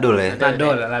 Kayaknya nggak ada lah ya. Nggak ada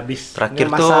lah habis. Terakhir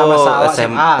tuh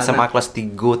SMA kelas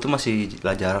 3 tuh masih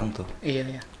jarang tuh.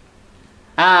 Iya.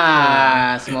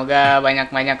 Semoga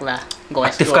banyak-banyak lah.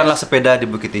 Aktifkanlah sepeda di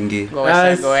Bukit Tinggi.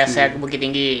 Goes ke Bukit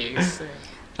Tinggi.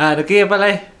 Noki apa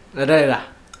lah? Ada lah.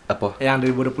 Apa?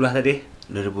 Yang 2020 tadi.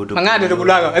 2020. Mengapa 2020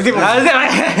 kok?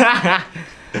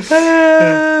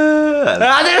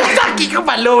 Ada sakit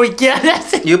kepala mikir.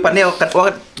 Iya, pandai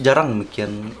awak jarang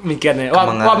mikian ya.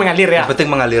 Wah mengalir ya. Yang penting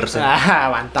mengalir sih.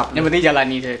 Mantap. Yang penting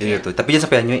jalani saja. Iya tuh, tapi jangan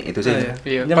sampai anyuy itu sih.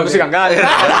 Iya. Bagus sih enggak.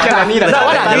 Jalani dah.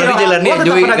 Jalani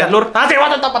anyuy. Jalur. Waktu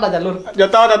tetap pada jalur.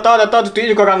 Jatuh tuh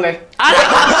juga kan leh.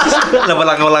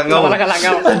 Lama langau.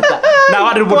 Nah,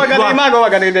 waduh gua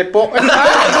agak dari Depok.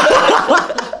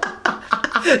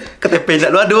 KTP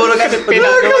enggak lu aduh KTP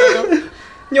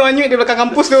Nyonya di belakang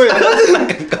kampus tu.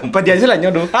 Padian sila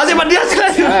nyodo. Padian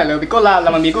sila. Lebih kau lah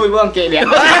lama minggu ibu angke dia.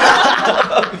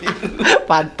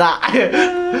 Pantak.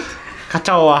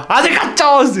 Kacau ah.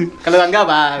 Kacau sih. Kalau enggak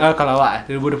apa? Kalau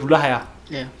awak 2020 ya.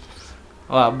 Iya.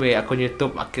 Wah, akun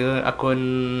YouTube, akun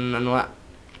anu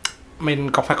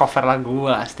main cover lagu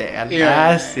lah kan.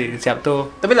 Asik, siap tuh.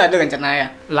 Tapi lah ada rencana ya.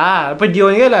 Lah,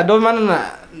 videonya lah do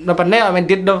mana nak pandai main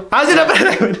dit do. Asik dah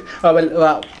pandai.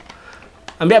 Wah.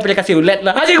 Ambil aplikasi ulet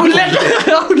lah. Ulet.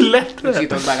 Si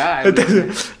Tambah kan.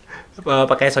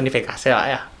 Pakai Sony Vegas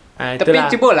ya. Nah, Tapi itulah.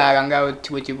 coba lah kan kau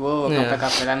coba-coba Iya.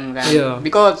 kafe kan. Iya.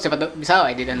 Because siapa tahu bisa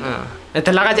aja dan.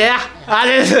 Itulah aja ya.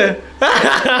 Aduh.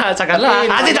 Cakaplah.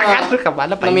 Tapi Cakap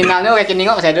kemana Pak? Nominalnya rekening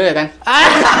kok masih ada ya kan?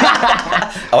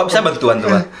 Awak bisa bantuan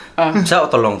tuh, Pak. Bisa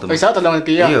tolong tuh. Bisa tolong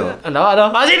dia. Iya. Ada.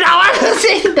 Masih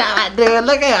ada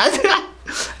lah kayak.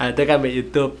 Ada kan di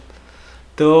YouTube.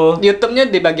 Tuh YouTube-nya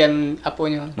di bagian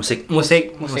apanya? Musik.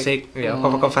 musik. Ya,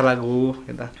 Hmm. cover lagu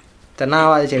gitu. Karena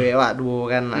awak cewek awak duo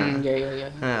kan. Iya.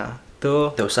 Nah,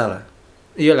 tuh. Tidak usah lah.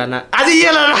 Iyalah nak.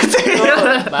 Iyalah.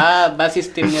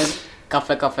 Sistemnya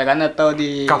kafe-kafe kan atau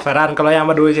di Coveran kalau yang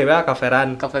berdua cewek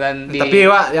coveran. kafe-kafe di Tapi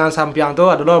wak yang samping tuh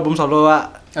ada album solo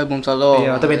wak. album solo.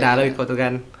 Iya, itu beda loh ikut tuh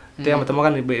kan. Itu yang pertama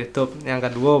kan di YouTube, yang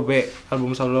kedua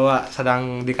album solo wak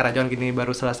sedang di Karajon gini baru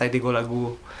selesai 3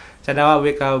 lagu. Saya wak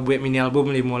buat mini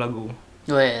album 5 lagu.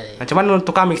 Weh. Nah, cuman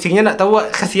untuk mixingnya nak tahu wak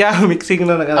kasih mixing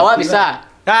tuh. Awak bisa.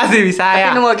 Kasih bisa Tapi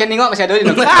ya. nomor rekening kok masih ada di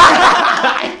nomor.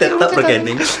 Tetap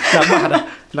berganding.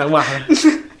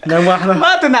 Nambah dah.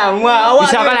 Wah tuh nama awak.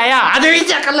 Bisa kan ya? Ada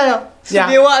bisa kan lah. Ya.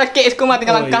 Dia awak lekek sekolah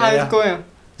tinggal langkah iya. sekolah.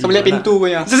 Sebelah pintu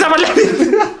punya. Sesama lagi.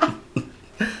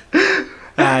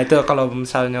 Nah itu kalau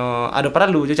misalnya ada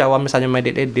pernah lucu cawan misalnya main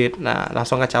edit, nah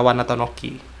langsung ke cawan atau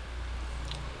Noki.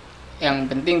 Yang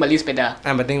penting beli sepeda.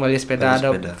 Yang penting beli sepeda Beli ada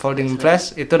sepeda. folding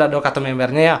flash itu udah ada kartu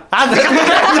membernya ya.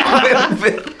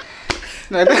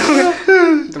 Nah itu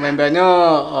membernya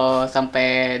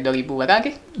sampai 2000 berapa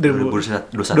ke?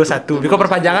 2021. 2021. Biko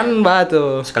perpanjangan mbak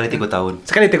tuh. Sekali 3 tahun.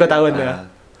 Sekali 3 tahun ya. Ah.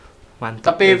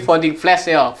 Mantap. Tapi folding flash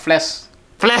ya, flash.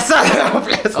 flash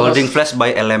flash. Holding flash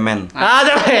by Element.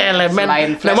 Ada elemen.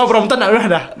 Selain flash. Nama Brompton udah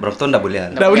ada. Brompton enggak boleh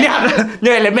ada. Udah boleh ada.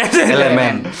 Nya elemen.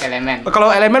 Elemen. Elemen. Kalau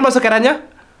elemen masuk kerannya?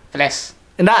 Flash.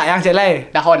 Enggak, yang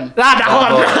celai. Dahon. Nah,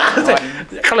 dahon. Dahon.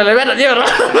 Kalau elemen ada dia orang.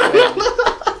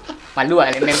 Malu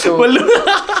elemen tuh. Belum.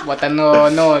 Buatan no.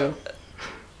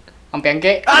 Sampai yang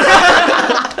ke.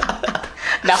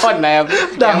 Dahon lah ya.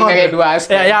 Yang kayak dua as.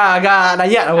 Ya agak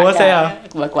nanya bos saya.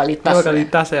 Berkualitas.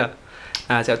 Kualitas ya.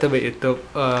 Nah, saya tuh buat YouTube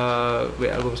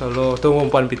album solo tuh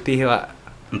ngumpulan pitih, Pak.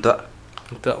 Untuk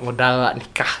modal Pak,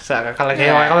 nikah. Kalau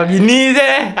kayak kalau bini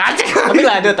sih. Tapi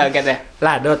lah ada targetnya.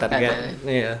 Lah ada target.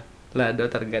 Iya. Lah ada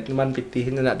target. Cuman pitih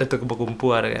ini ada tuh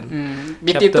kumpul kan.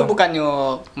 BT itu bukannya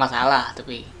masalah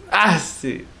tapi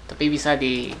Asik. tapi bisa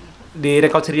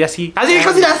Direkonsiliasi.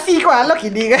 Rekonsiliasi kok lo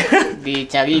gini kan.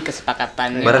 dicari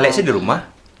kesepakatan. Baralek sih di rumah.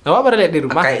 Apa baru lihat di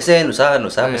rumah? Kayak saya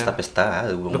nusa pesta-pesta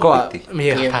Lu kok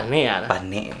Iya. panik ya.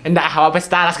 panik. Enggak hawa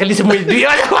pesta lah sekali semua duit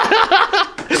aja.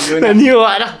 Naniu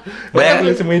ada. Bayang-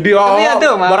 Banyak semua duit. Tapi ada,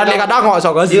 Mas. Barang dia kadang nggak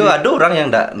sok sih. Iya, ada orang yang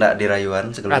enggak dirayuan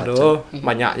segala macam. Aduh,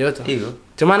 banyak juga tuh. Iya.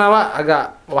 Cuman awak agak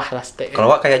wah lastek. Kalau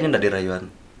awak kayaknya enggak dirayuan.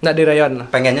 Enggak di rayon.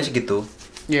 Pengennya segitu.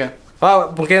 Iya.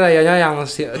 Oh, mungkin rayonnya yang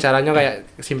caranya kayak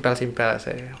simpel-simpel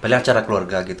saya. Paling acara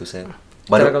keluarga gitu saya. Acara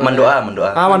Baru keluarga. mendoa.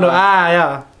 Ah, mendoa ya.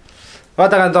 Oh,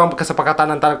 tergantung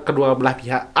kesepakatan antara kedua belah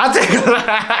pihak. Asik.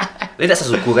 Ini tidak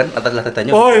sesuku kan? Atas tanya.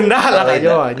 Oh, enggak lah Oh,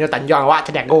 ayo. Ini tanjung awak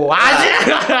Cadiago. Asik.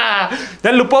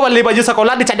 Dan lupa beli baju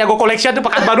sekolah di Cadiago Collection di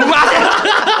Pekanbaru.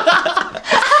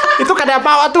 Itu kada apa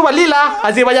awak tuh belilah.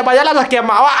 Kasih banyak-banyak lah laki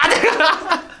sama awak.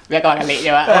 Biar kau kali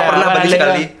ya, Pak. Oh, pernah beli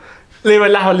sekali.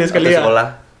 Lah beli sekali Waktu ya. sekolah.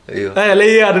 Iya.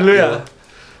 Lihat dulu ya. Iya.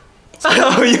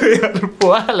 Oh iya,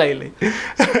 lupa lah ini.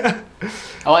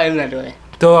 Awak yang dulu ya.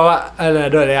 Tuh awak ada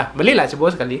ya. Belilah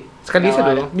coba sekali. Sekali Awak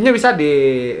dulu. Ini bisa di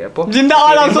apa? Jinda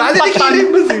langsung Aja patan.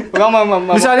 dikirim.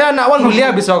 Mama. Misalnya anak wan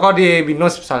kuliah bisa kau di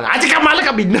Binus misalnya. Aja kamu malah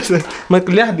ke Binus. Mau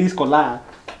kuliah di sekolah.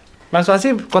 Langsung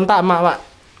sih kontak emak, Pak.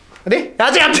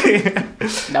 Aja.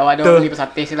 Dawa Tuh. beli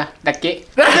pesate sih lah. Dake.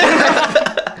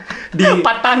 Di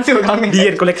Patan sih kami.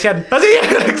 di collection. Masih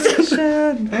collection.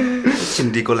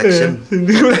 Cindy Collection.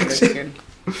 Di collection.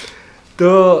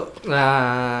 Tuh,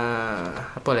 nah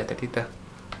apa lah tadi tuh?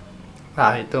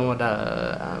 Nah itu modal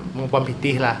ngumpul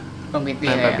pitih lah.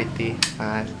 Kompetisi Tanpa ya. pitih.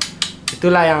 Nah,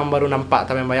 itulah yang baru nampak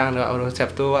tapi bayang orang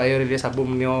siap tuh ayo rilis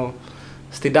album nyo.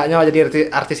 Setidaknya jadi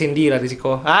artis indie lah di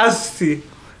siko. Asih.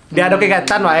 Dia ada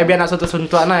kegiatan wah biar nak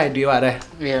suntuk-suntukan aja di deh.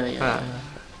 Iya. Nah,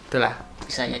 itulah.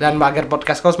 Bisa jadi. Dan agar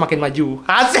podcast kau semakin maju.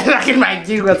 Asik makin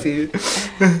maju gua sih.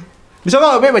 Bisa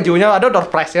nggak bajunya ada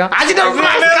door prize ya? Asik door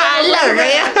prize kalah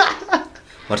kayak.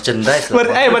 Merchandise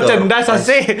lah. Merchandise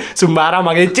sih sembarang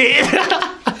mangeci.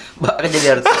 Mbak kan jadi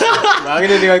artis. Bagi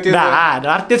dia waktu itu. Nah, ada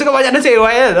artis kan banyak sewa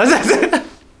ya.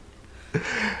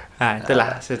 Nah,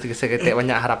 itulah seketik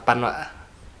banyak harapan, Pak.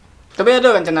 Tapi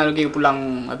ada rencana lagi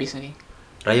pulang habis nih.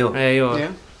 Rayo. Ayo. Iya.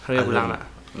 Ayo pulang, Nak.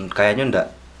 Kayaknya enggak.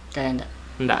 Kayak enggak.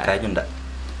 Enggak. Kayaknya enggak.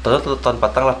 Tahun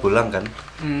patang lah pulang kan.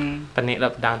 Penik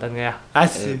lah pedang ya.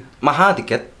 Asik. Mahal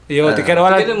tiket. Yo tiket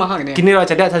awal. Tiket itu mahal gini ya? Kini lah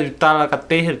jadi 1 juta lah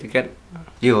katih tiket.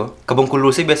 Yo, ke Bengkulu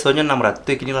sih biasanya 600,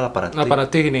 kini lah 800.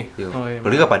 800 gini. Yo. Oh, iya,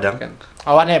 Beli ke Padang. kan.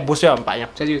 Awalnya bus ya empaknya.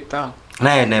 1 juta.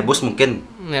 Nah, nebus mungkin.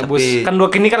 Ya, bus. Tapi Kan dua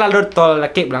kini kan ada tol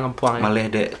laki belang Kampuang. Ya. malah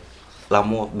dek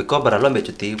lamo. Beko baralu ambil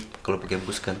cuti kalau pakai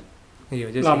bus kan. Iya,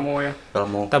 jadi. Lamo ya.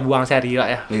 Lamo. Kita buang sehari lah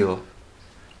ya. Iyo.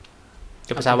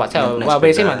 Ke pesawat saya. Naik Wah,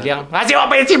 besi sepeda. maliang. Ngasih wah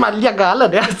besi maliang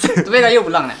galet ya. Tapi Rayo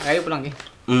pulang nak. Rayo pulang ke.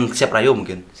 Siap rayo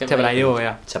mungkin. Siapa Rayo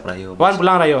ya. Siap rayo. Wan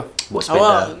pulang Rayo. Bawa sepeda.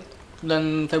 Awal bulan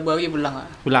Februari pulang ah.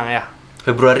 Pulang ya.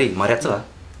 Februari, Maret lah.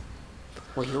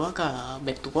 Oh iya kah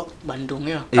back to work Bandung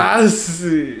ya. Iya.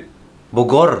 Asik.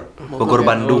 Bogor Bogor,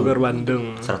 Bandung. Bogor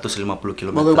Bandung. 150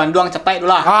 km. Bogor Bandung cepat dulu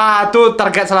lah. Ah, tuh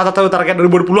target salah satu target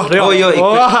 2020 deh. Oh iya, ikut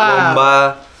Wah.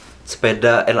 lomba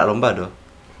sepeda, lah lomba doh.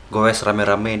 Goes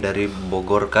rame-rame dari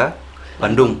Bogor ke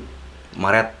Bandung.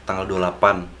 Maret tanggal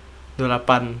 28.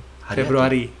 28 Hari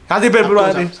Februari. Kasih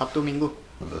Februari. Sabtu Minggu.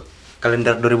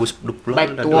 Kalender 2020. Baik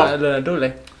udah tua. dua. Ada dulu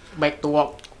lah. Back to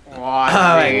work. Wah,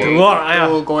 Back to work, ayo.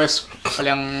 Itu goes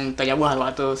paling terjabah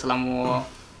waktu selama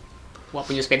wah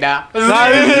punya sepeda. Nah,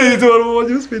 itu baru mau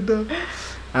sepeda.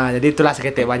 Nah, jadi itulah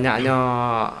seketik banyaknya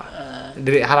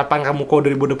dari harapan kamu kau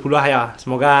 2020 ya.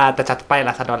 Semoga tercapai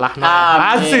lah sadolah.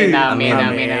 Amin, amin, Amin.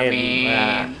 amin, amin.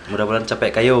 Nah, Mudah-mudahan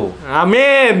capek kayu.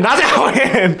 amin. Nasi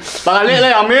amin. Balik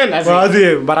lah, amin. Asik. Masih,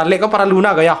 baralik kau para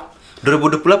luna gaya.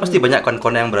 2020 pasti banyak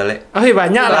kawan-kawan yang beralek. Oh,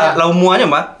 banyak lah. Lah umuannya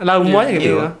mah. Lah semuanya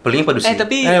gitu. Iya, paling padusi.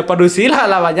 Tapi Padusi lah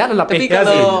banyak lah. tapi ya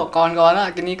sih. kalau kawan-kawan lah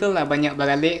kini kan lah banyak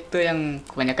balik tuh yang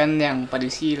kebanyakan yang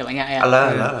padusi lah banyak ya.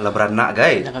 Alah beranak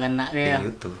guys. Lah anak Ya dia.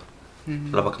 gitu.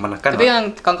 Lah kemana kan? Tapi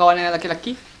yang kawan-kawan yang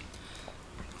laki-laki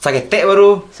Sagetek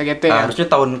baru. segete ya. Harusnya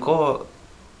tahun kok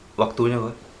waktunya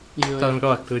kok. Iya. Tahun ke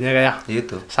waktunya kayak.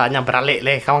 Gitu. Saatnya beralih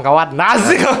leh kawan-kawan.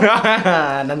 Nasi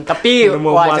kawan. Dan Tapi Udah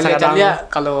mau wah puasa jadi kadang. dia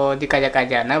kalau di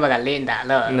kaja-kaja nah balik ndak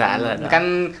lo. Ndak lo. Kan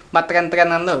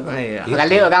matren-trenan lo. Iya.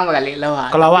 Balik orang balik lo.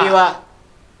 Kalau Tapi awak- wak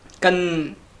kan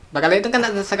balik itu kan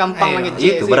tak segampang Iya. lagi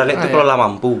Itu beralek itu Iya. kalau lah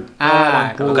mampu.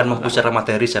 mampu. Bukan mampu secara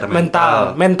materi, secara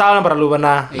mental yang perlu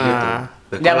benar. Gitu. Nah.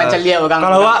 Dia macam dia orang.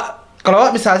 Kalau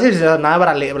wak bisa sih bisa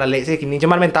beralih sih kini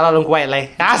cuman mental lu kuat lah.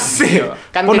 Asik.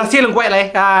 Kan Pondasi lu kuat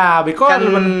lah. Biko kan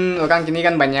orang kini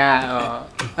kan banyak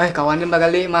kawan dia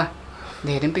balik mah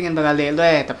dia pengen balik lo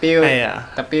tapi Iya.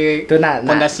 tapi Itu nak-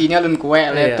 pondasinya lu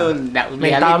kuat lah Iya. itu ndak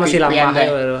mental masih lama deh.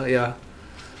 ya.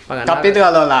 Tapi itu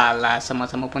kalau lah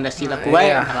sama-sama pondasi lah kuat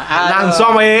Iya.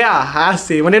 Langsung ya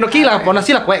asik. Mana Noki lah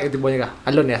pondasi lah kuat gitu banyak kah.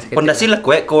 Alun ya. Pondasi lah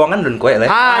kue, keuangan dan kue lah.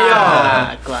 Ayo.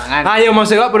 keuangan Ayo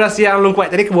maksudnya pondasi yang lu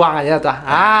kuat tadi kebuang aja tuh.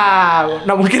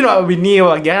 Nah mungkin wak bini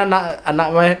wak dia anak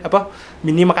apa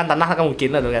bini makan tanah kan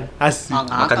mungkin lah tuh kan. Asik.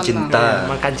 Makan cinta.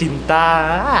 Makan cinta.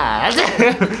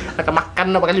 Makan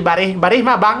pakai barih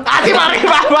mah bang. Asik barih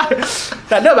bang.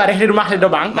 Tak ada barih di rumah ada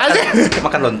bang. Asik.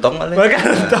 Makan lontong lah. Makan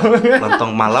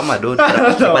Lontong malam aduh.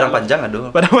 Di Padang Panjang aduh.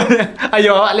 pada mana?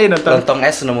 Ayo awak le nonton. Lontong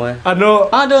es namanya. Anu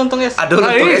ada untung es Aduh,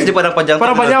 lontong es di Padang Panjang.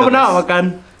 Padang tuh Panjang lontong pernah es. makan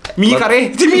mie kare.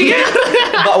 Mie kare.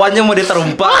 Bakwanya mau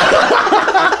diterumpak.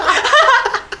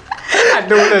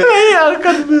 aduh Iya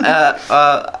kan.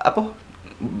 Apa?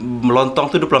 Melontong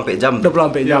tuh 24 jam.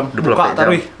 24 jam. 24 Buka jam.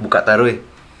 taruh. Buka taruh.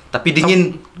 Tapi dingin.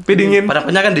 Tapi dingin. Padang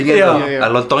Panjang kan dingin Iya. tuh. Iya. Ah,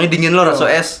 lontongnya dingin loh, rasa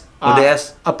es. Mode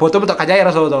es. Apa tuh betul kajaya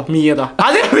rasa tuh mie tuh.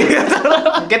 Asik mie.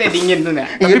 mungkin dia dingin tuh nggak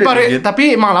Tapi Iya, pari, dingin. tapi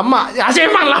emang lama. Asik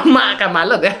emang lama kan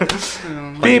malet ya.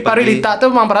 Tapi Pagi-pagi. pari lita tuh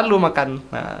emang perlu makan.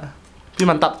 Nah, tapi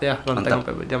mantap ya lontong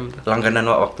Mantap. 4 jam. Langganan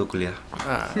waktu kuliah.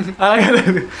 Ah,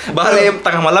 Balik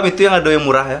tengah malam itu yang ada yang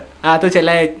murah ya. tuh cek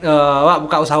like, wak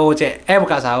buka usaha cek.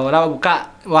 Buka usaha, wak buka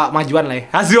wak majuan lah.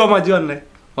 Hasil wak majuan lah.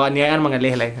 Wak niatan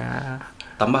mengalih lah.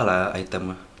 Tambah lah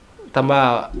item. Tambah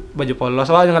baju polos,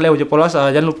 wak jangan lihat baju polos,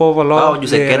 jangan lupa follow Baju di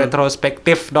second.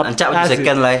 retrospektif. Ancak baju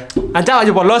second lah. Ancak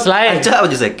baju polos lah. Ancak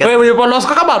baju second. Weh baju polos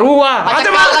kakak baru wah.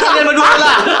 Ancak malah kalian berdua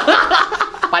lah.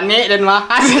 panik dan mah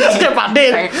Ancak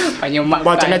pade. banyak mak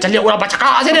Bacanya cari ulah baca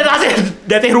kak aja dia asin.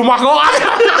 Dia teh rumah kau.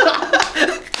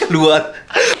 Keluar.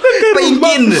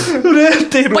 Pengkin.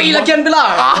 Teh rumah. pergi lagian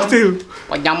bila Asil.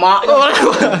 banyak mak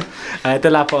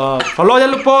Itulah follow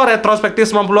jangan lupa retrospektif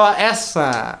 90S.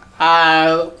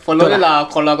 follow dia lah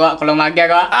kalau mager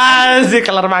kok Asik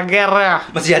kelar mager ya.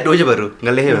 Masih ada aja baru.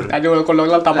 Ngalih baru. aduh kalau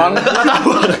lah tabang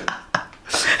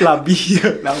Labi.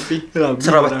 Labi.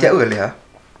 Sarawak kali ya.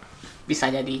 bisa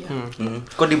jadi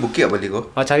Kok di Buki apa kok?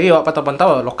 Oh cari wak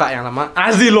pantau-pantau loka yang lama.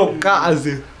 Asik loka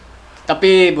asik.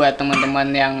 tapi buat teman-teman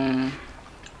yang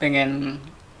pengen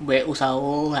buat usaha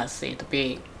asik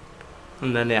tapi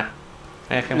Dan ya.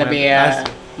 lebih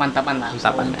mantapan lah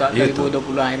Mantapan, untuk ya. Gitu.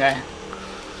 2020 ya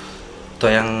Tuh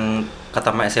yang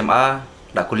kata ma SMA,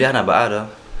 dak kuliah na ba ada.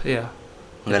 Iya.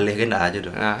 Ngalih kan dah aja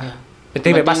doh. Nah.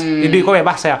 Penting bebas. Jadi kau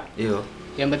bebas ya. Iyo.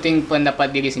 Yang penting pendapat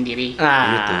diri sendiri. Gitu,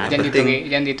 Nah, yang penting.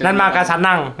 Jangan dituri. dan maka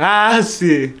sanang.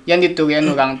 Asih. Jangan diturian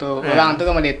orang tuh. Orang tuh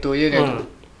kan itu aja.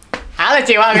 Ala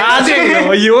cewek Asih.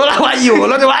 Ayo lah,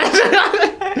 tuh.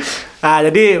 Nah,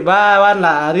 jadi Wan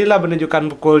lah, hari lah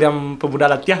menunjukkan pukul yang pemuda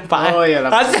Latiah, Pak. Oh iya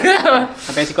lah. Asih.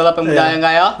 Sampai sekolah pemuda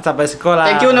enggak ya? Sampai sekolah.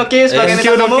 Thank you Noki sebagai Thank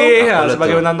you bintang tamu. Noki ya, Boleh sebagai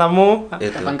tuh. bintang tamu.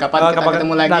 Itu. Kapan-kapan kita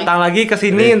ketemu lagi. Datang lagi ke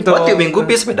sini untuk Wah, tiap minggu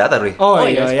pi sepeda taruh. Oh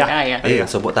iya ya. sepeda ya. Iya,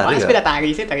 sobok tari ya. Sepeda tari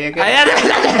sih tari. Ayo.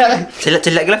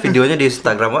 Celak-celak lah videonya di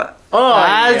Instagram, Pak. Oh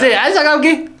Asih, iya. asik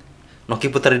lagi.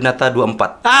 Noki Putra Dinata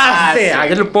 24. Asik,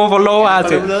 aja lupa follow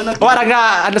asik. Follow dulu, Noki. Wah,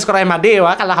 enggak underscore MAD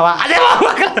wah kalah wah. Ada wah.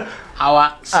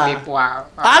 Awak sleepwalk.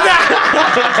 Ada.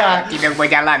 Tidak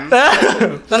berjalan.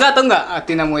 Enggak tahu enggak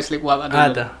arti nama sleepwalk dulu.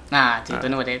 Ada. Nah, cerita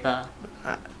nama itu.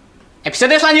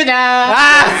 Episode selanjutnya.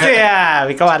 Asik ya.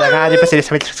 Wika ada ngaji episode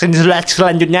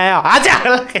selanjutnya ya.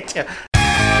 Aja.